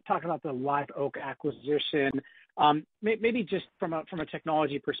talking about the Live Oak acquisition. Maybe just from a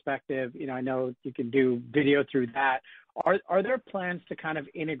technology perspective, I know you can do video through that. Are there plans to kind of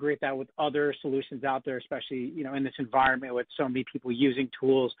integrate that with other solutions out there, especially in this environment with so many people using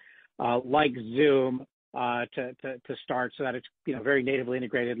tools like Zoom to start, so that it's very natively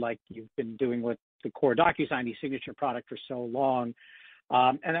integrated, like you've been doing with the core DocuSign e-signature product for so long,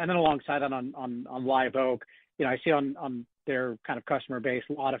 and then alongside that on Live Oak, I see on their kind of customer base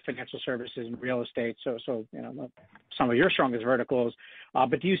a lot of financial services and real estate, so some of your strongest verticals.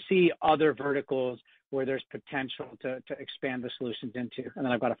 But do you see other verticals where there's potential to expand the solutions into? And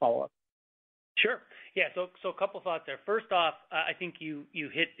then I've got a follow-up. Sure. Yeah. So a couple thoughts there. First off, I think you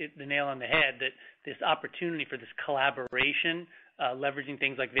hit the nail on the head that this opportunity for this collaboration, leveraging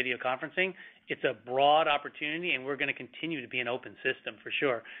things like video conferencing, it's a broad opportunity, and we're going to continue to be an open system for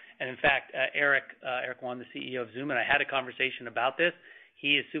sure. And in fact, Eric Yuan, the CEO of Zoom, and I had a conversation about this.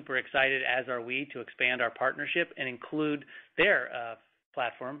 He is super excited, as are we, to expand our partnership and include their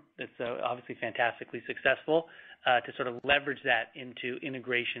platform that's obviously fantastically successful, to sort of leverage that into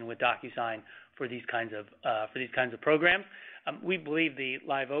integration with DocuSign for these kinds of programs. We believe the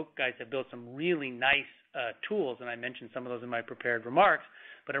Live Oak guys have built some really nice tools, and I mentioned some of those in my prepared remarks,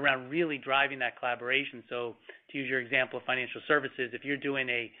 but around really driving that collaboration. So to use your example of financial services, if you're doing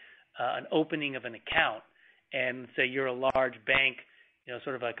an opening of an account, and say you're a large bank,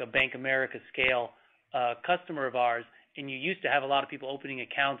 sort of like a Bank America scale customer of ours, and you used to have a lot of people opening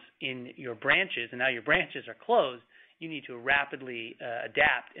accounts in your branches, and now your branches are closed, you need to rapidly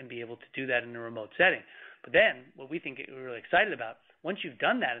adapt and be able to do that in a remote setting. But then what we think we're really excited about, once you've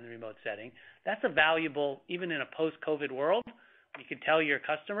done that in the remote setting, that's a valuable, even in a post-COVID world, you can tell your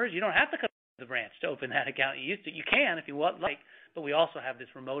customers, you don't have to come to the branch to open that account. You can if you want, but we also have this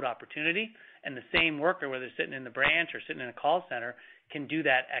remote opportunity, and the same worker, whether they're sitting in the branch or sitting in a call center, can do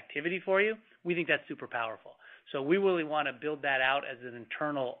that activity for you. We think that's super powerful. So we really want to build that out as an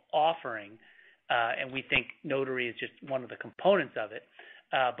internal offering, and we think Notary is just one of the components of it.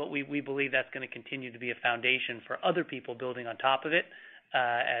 But we believe that's going to continue to be a foundation for other people building on top of it,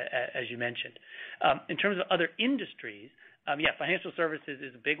 as you mentioned. In terms of other industries, financial services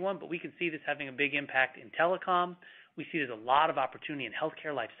is a big one, but we can see this having a big impact in telecom. We see there's a lot of opportunity in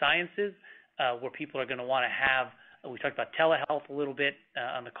healthcare, life sciences, where people are going to want to have. We talked about telehealth a little bit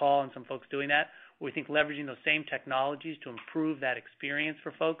on the call, and some folks doing that. We think leveraging those same technologies to improve that experience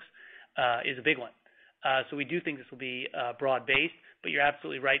for folks is a big one. So we do think this will be broad-based, but you're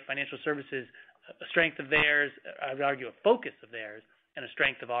absolutely right. Financial services, a strength of theirs, I would argue a focus of theirs, and a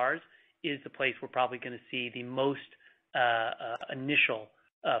strength of ours is the place we're probably going to see the most initial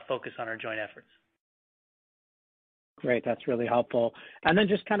focus on our joint efforts. Great, that's really helpful. And then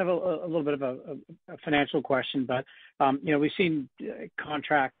just kind of a little bit of a financial question, but we've seen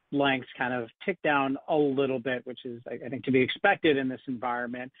contract lengths kind of tick down a little bit, which is I think to be expected in this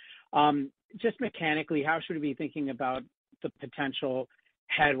environment. Just mechanically, how should we be thinking about the potential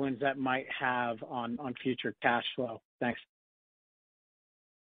headwinds that might have on future cash flow? Thanks.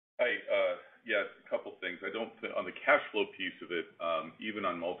 Hi. Yeah, a couple things. I don't think on the cash flow piece of it, even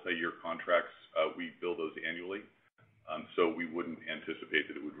on multi-year contracts, we bill those annually. So we wouldn't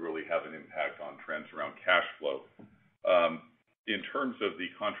anticipate that it would really have an impact on trends around cash flow. In terms of the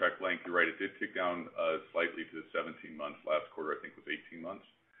contract length, you're right, it did tick down slightly to 17 months. Last quarter, I think, was 18 months.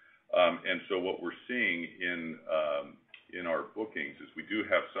 And so what we're seeing in our bookings is we do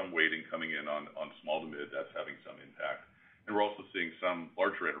have some weighting coming in on small to mid. That's having some impact. And we're also seeing some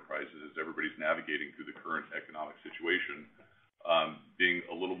larger enterprises, as everybody's navigating through the current economic situation, being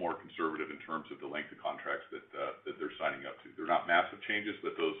a little more conservative in terms of the length of contracts that they're signing up to. They're not massive changes,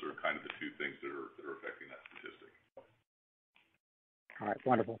 but those are kind of the two things that are affecting that statistic. All right,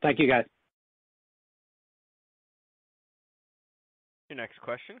 wonderful. Thank you, guys. Your next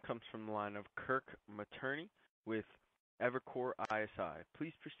question comes from the line of Kirk Materne with Evercore ISI.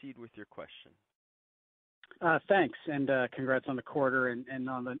 Please proceed with your question. Thanks, and congrats on the quarter and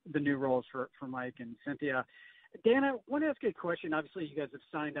on the new roles for Mike and Cynthia. Dan, I want to ask you a question. Obviously, you guys have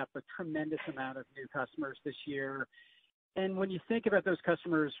signed up a tremendous amount of new customers this year. And when you think about those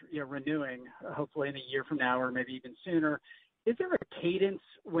customers renewing, hopefully in a year from now or maybe even sooner, is there a cadence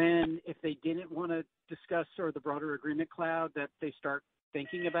when, if they didn't want to discuss sort of the broader agreement cloud, that they start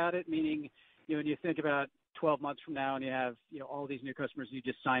thinking about it? Meaning, when you think about 12 months from now and you have all these new customers you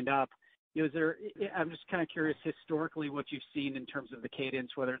just signed up, I'm just kind of curious historically what you've seen in terms of the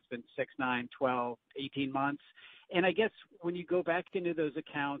cadence, whether it's been 6, 9, 12, 18 months. And I guess when you go back into those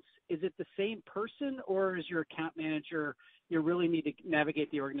accounts, is it the same person, or is your account manager, you really need to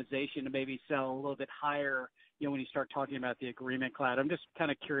navigate the organization to maybe sell a little bit higher when you start talking about the agreement cloud? I'm just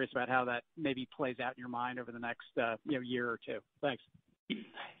kind of curious about how that maybe plays out in your mind over the next year or two. Thanks.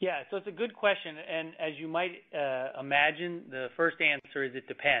 Yeah, so it's a good question, and as you might imagine, the first answer is it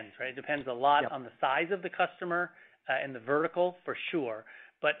depends, right? It depends a lot on the size of the customer and the vertical for sure,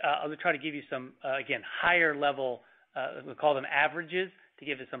 but I'll try to give you some, again, higher level, we'll call them averages, to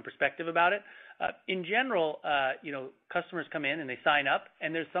give you some perspective about it. In general, customers come in and they sign up,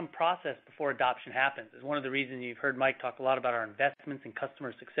 and there's some process before adoption happens. It's one of the reasons you've heard Mike talk a lot about our investments in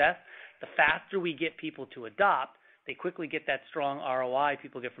customer success. The faster we get people to adopt, they quickly get that strong ROI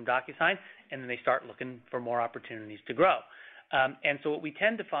people get from DocuSign, and then they start looking for more opportunities to grow. And so what we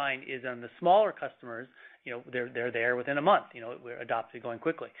tend to find is on the smaller customers, they're there within a month. We're adopted going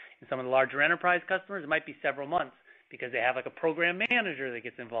quickly. In some of the larger enterprise customers, it might be several months because they have like a program manager that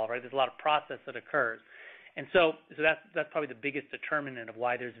gets involved, right? There's a lot of process that occurs. And so that's probably the biggest determinant of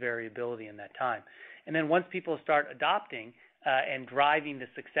why there's variability in that time. And then once people start adopting and driving the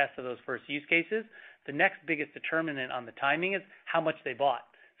success of those first use cases, the next biggest determinant on the timing is how much they bought.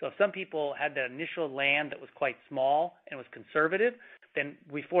 So if some people had that initial land that was quite small and was conservative, then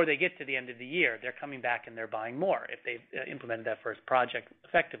before they get to the end of the year, they're coming back and they're buying more if they've implemented that first project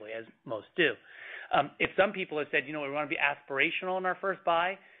effectively, as most do. If some people have said, we want to be aspirational in our first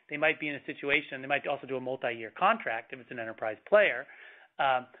buy, they might be in a situation, they might also do a multi-year contract if it's an enterprise player,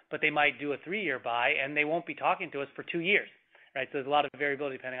 but they might do a 3-year buy and they won't be talking to us for 2 years. Right, so there's a lot of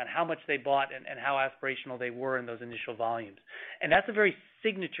variability depending on how much they bought and how aspirational they were in those initial volumes. And that's a very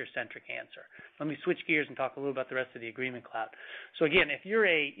signature-centric answer. Let me switch gears and talk a little about the rest of the Agreement Cloud. So again, if you're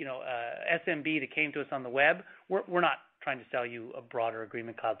a SMB that came to us on the web, we're not trying to sell you a broader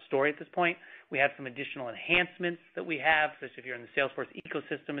Agreement Cloud story at this point. We have some additional enhancements that we have, such if you're in the Salesforce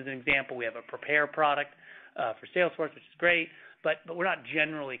ecosystem as an example, we have a Prepare product for Salesforce, which is great, but we're not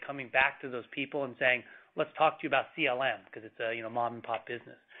generally coming back to those people and saying, let's talk to you about CLM because it's a mom and pop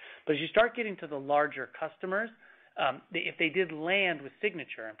business. But as you start getting to the larger customers, if they did land with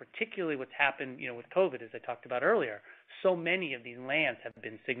signature, and particularly what's happened with COVID, as I talked about earlier, so many of these lands have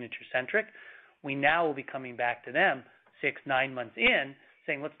been signature centric. We now will be coming back to them 6-9 months in,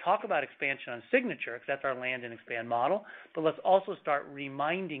 saying let's talk about expansion on signature because that's our land and expand model. But let's also start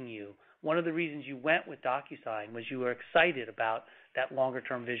reminding you one of the reasons you went with DocuSign was you were excited about that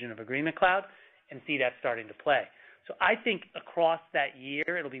longer-term vision of Agreement Cloud and see that starting to play. So I think across that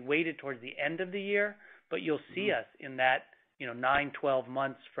year, it'll be weighted towards the end of the year, but you'll see us in that 9, 12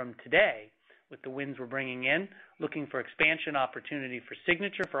 months from today with the wins we're bringing in, looking for expansion opportunity for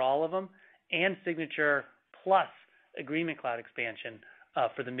Signature for all of them, and Signature plus Agreement Cloud expansion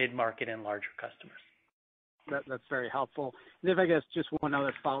for the mid-market and larger customers. That's very helpful. And if I guess just one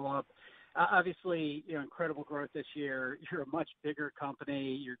other follow-up. Obviously, incredible growth this year. You're a much bigger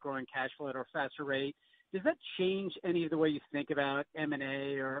company. You're growing cash flow at a faster rate. Does that change any of the way you think about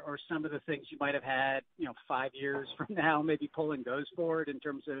M&A or some of the things you might have had, 5 years from now, maybe pulling those forward in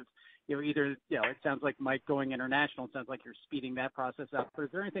terms of, either, it sounds like Mike going international, it sounds like you're speeding that process up. But is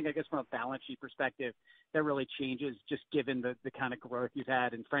there anything, I guess, from a balance sheet perspective that really changes just given the kind of growth you've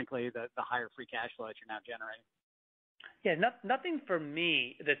had and, frankly, the higher free cash flow that you're now generating? Yeah, nothing for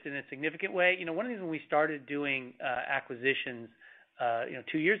me that's in a significant way. One of the things when we started doing acquisitions,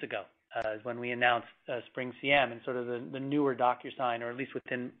 2 years ago, is when we announced Spring CM and sort of the newer DocuSign, or at least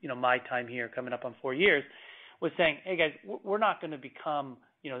within my time here, coming up on 4 years, was saying, hey guys, we're not going to become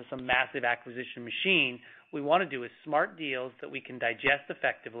some massive acquisition machine. We want to do is smart deals that we can digest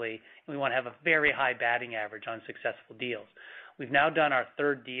effectively, and we want to have a very high batting average on successful deals. We've now done our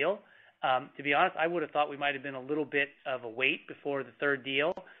third deal. To be honest, I would have thought we might have been a little bit of a wait before the third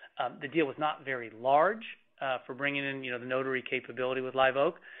deal. The deal was not very large for bringing in the notary capability with Live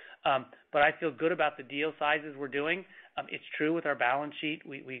Oak. But I feel good about the deal sizes we're doing. It's true with our balance sheet.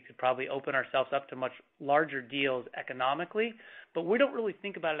 We could probably open ourselves up to much larger deals economically, but we don't really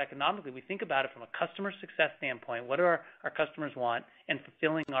think about it economically. We think about it from a customer success standpoint. What do our customers want, and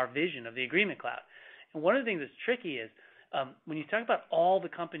fulfilling our vision of the Agreement Cloud. And one of the things that's tricky is when you talk about all the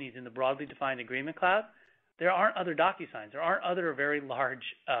companies in the broadly defined Agreement Cloud, there aren't other DocuSigns. There aren't other very large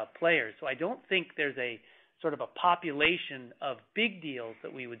players. So I don't think there's a sort of a population of big deals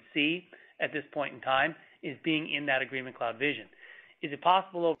that we would see at this point in time is being in that Agreement Cloud vision. Is it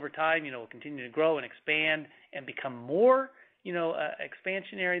possible over time, we'll continue to grow and expand and become more,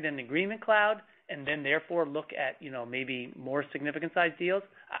 expansionary than the Agreement Cloud, and then therefore look at, maybe more significant size deals?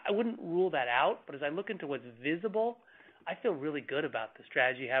 I wouldn't rule that out, but as I look into what's visible, I feel really good about the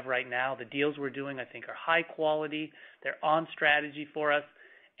strategy you have right now. The deals we're doing, I think, are high quality. They're on strategy for us.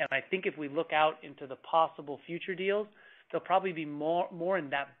 And I think if we look out into the possible future deals, they'll probably be more in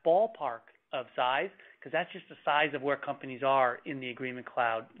that ballpark of size, because that's just the size of where companies are in the Agreement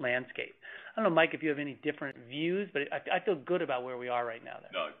Cloud landscape. I don't know, Mike, if you have any different views, but I feel good about where we are right now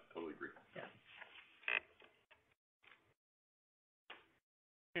there. No, I totally agree. Yeah.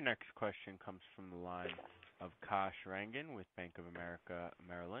 Your next question comes from the line of Kash Rangan with Bank of America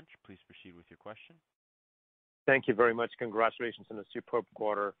Merrill Lynch. Please proceed with your question. Thank you very much. Congratulations on a superb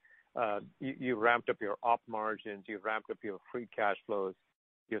quarter. You ramped up your op margins. You ramped up your free cash flows.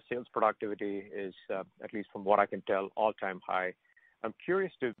 Your sales productivity is, at least from what I can tell, all-time high. I'm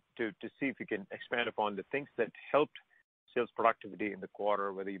curious to see if you can expand upon the things that helped sales productivity in the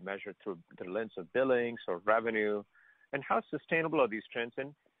quarter, whether you measure through the lens of billings or revenue, and how sustainable are these trends?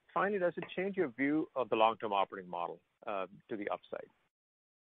 And finally, does it change your view of the long-term operating model to the upside?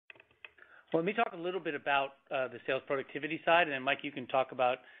 Well, let me talk a little bit about the sales productivity side, and then Mike, you can talk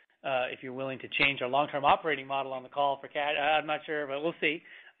about if you're willing to change our long-term operating model on the call for Kat. I'm not sure, but we'll see.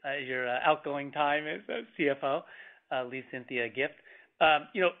 Your outgoing time as CFO leaves Cynthia a gift.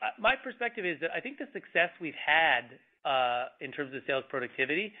 My perspective is that I think the success we've had in terms of sales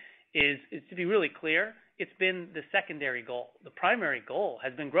productivity is to be really clear, it's been the secondary goal. The primary goal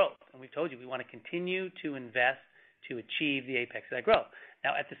has been growth, and we've told you we want to continue to invest to achieve the apex of that growth.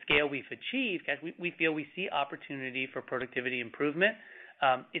 Now, at the scale we've achieved, guys, we feel we see opportunity for productivity improvement.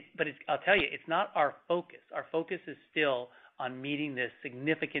 But I'll tell you, it's not our focus. Our focus is still on meeting this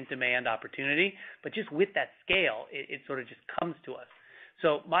significant demand opportunity, but just with that scale, it sort of just comes to us.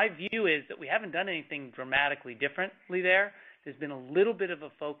 So my view is that we haven't done anything dramatically differently there. There's been a little bit of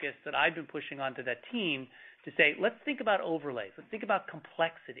a focus that I've been pushing onto that team to say, let's think about overlays. Let's think about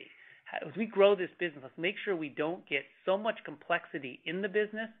complexity. As we grow this business, let's make sure we don't get so much complexity in the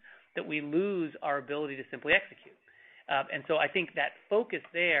business that we lose our ability to simply execute. And so I think that focus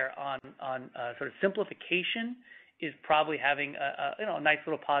there on sort of simplification is probably having a nice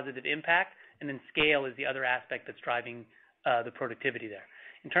little positive impact, and then scale is the other aspect that's driving the productivity there.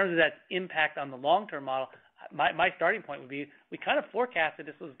 In terms of that impact on the long-term model, my starting point would be we kind of forecasted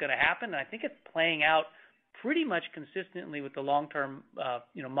this was going to happen, and I think it's playing out pretty much consistently with the long-term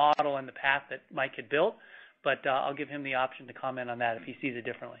model and the path that Mike had built. But I'll give him the option to comment on that if he sees it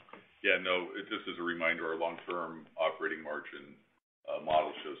differently. Yeah, no, just as a reminder, our long-term operating margin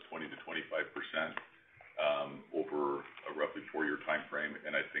model shows 20 to 25%. over a roughly 4-year time frame,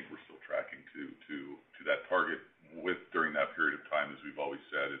 and I think we're still tracking to that target during that period of time, as we've always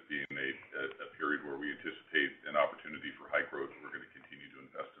said, as being a period where we anticipate an opportunity for high growth, and we're going to continue to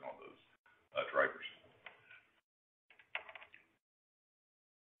invest in all those drivers.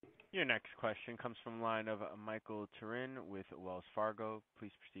 Your next question comes from the line of Michael Turin with Wells Fargo.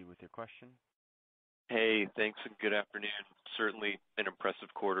 Please proceed with your question. Hey, thanks and good afternoon. Certainly an impressive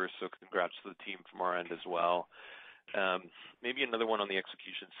quarter, so congrats to the team from our end as well. Maybe another one on the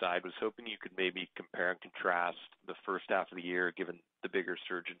execution side. Was hoping you could maybe compare and contrast the first half of the year, given the bigger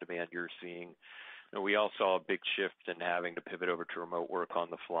surge in demand you're seeing. We all saw a big shift in having to pivot over to remote work on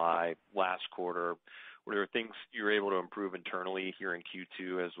the fly last quarter. Were there things you were able to improve internally here in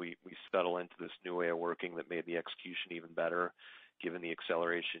Q2 as we settle into this new way of working that made the execution even better, given the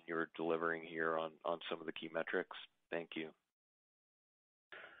acceleration you're delivering here on some of the key metrics? Thank you.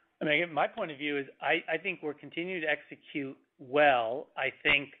 I mean, my point of view is I think we're continuing to execute well. I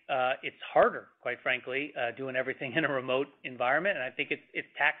think it's harder, quite frankly, doing everything in a remote environment, and I think it's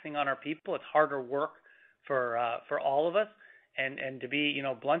taxing on our people. It's harder work for all of us. And to be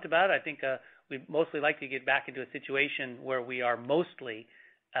blunt about it, I think we'd mostly like to get back into a situation where we are mostly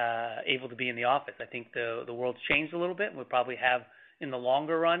able to be in the office. I think the world's changed a little bit, and we'll probably have, in the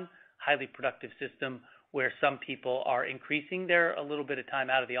longer run, highly productive system where some people are increasing their a little bit of time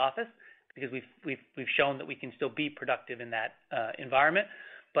out of the office because we've shown that we can still be productive in that environment.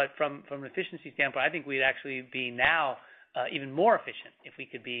 But from an efficiency standpoint, I think we'd actually be now even more efficient if we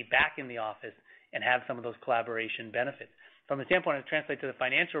could be back in the office and have some of those collaboration benefits. From the standpoint of translate to the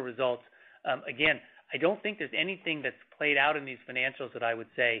financial results, again, I don't think there's anything that's played out in these financials that I would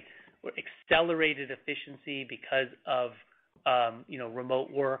say were accelerated efficiency because of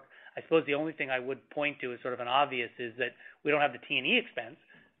remote work. I suppose the only thing I would point to is sort of an obvious is that we don't have the T&E expense,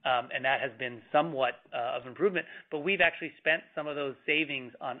 and that has been somewhat of improvement. But we've actually spent some of those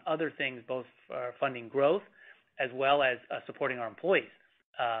savings on other things, both funding growth as well as supporting our employees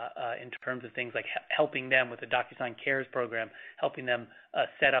in terms of things like helping them with the DocuSign Cares program, helping them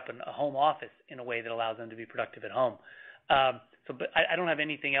set up a home office in a way that allows them to be productive at home. But I don't have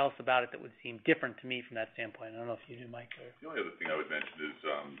anything else about it that would seem different to me from that standpoint. I don't know if you do, Mike. The only other thing I would mention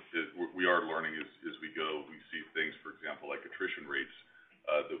is we are learning as we go. We see things, for example, like attrition rates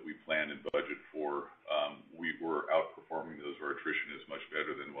that we plan and budget for. We were outperforming those. Our attrition is much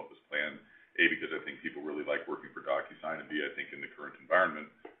better than what was planned. A, because I think people really like working for DocuSign, and B, I think in the current environment,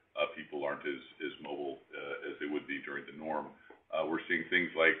 people aren't as mobile as they would be during the norm. We're seeing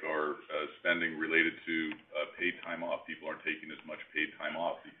things like our spending related to paid time off. People aren't taking as much paid time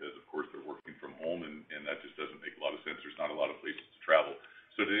off because, of course, they're working from home, and that just doesn't make a lot of sense. There's not a lot of places to travel.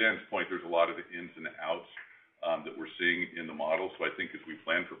 So to Dan's point, there's a lot of the ins and outs that we're seeing in the model. So I think as we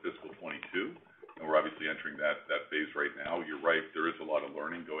plan for fiscal 22, and we're obviously entering that phase right now, you're right, there is a lot of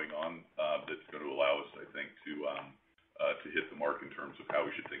learning going on that's going to allow us, I think, to hit the mark in terms of how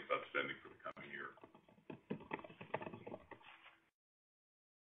we should think about spending for the coming year.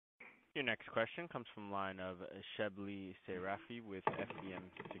 Your next question comes from the line of Shebly Seyrafi with FBN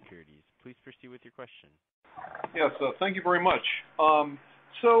Securities. Please proceed with your question. Yes, thank you very much.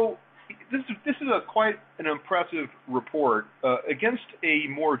 So this is quite an impressive report against a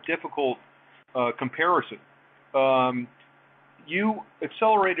more difficult comparison. You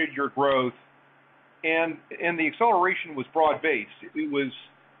accelerated your growth, and the acceleration was broad-based. It was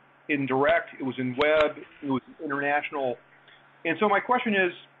in direct, it was in web, it was international. And so my question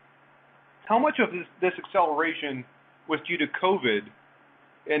is, how much of this acceleration was due to COVID,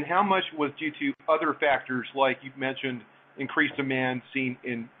 and how much was due to other factors like you've mentioned, increased demand seen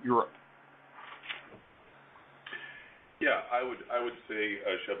in Europe? Yeah, I would say,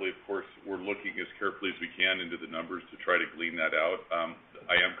 Shebly, of course, we're looking as carefully as we can into the numbers to try to glean that out.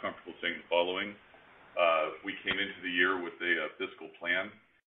 I am comfortable saying the following. We came into the year with a fiscal plan,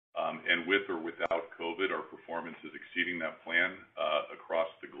 and with or without COVID, our performance is exceeding that plan across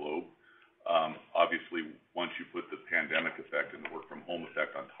the globe. Obviously, once you put the pandemic effect and the work from home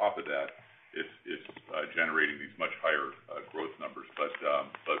effect on top of that, it's generating these much higher growth numbers.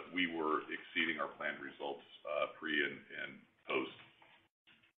 But we were exceeding our planned results pre and post.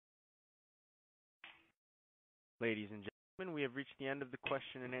 Ladies and gentlemen, we have reached the end of the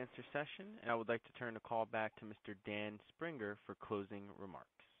question and answer session, and I would like to turn the call back to Mr. Dan Springer for closing remarks.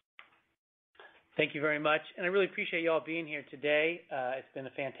 Thank you very much, and I really appreciate you all being here today. It's been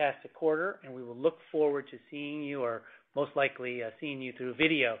a fantastic quarter, and we will look forward to seeing you, or most likely seeing you through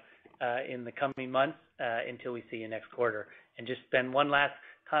video in the coming months until we see you next quarter. And just spend one last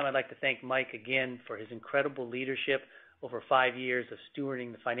time, I'd like to thank Mike again for his incredible leadership over 5 years of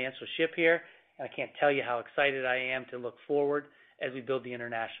stewarding the financial ship here, And I can't tell you how excited I am to look forward as we build the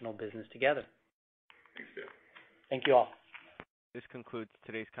international business together. Thanks, Dan. Thank you all. This concludes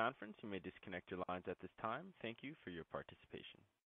today's conference. You may disconnect your lines at this time. Thank you for your participation.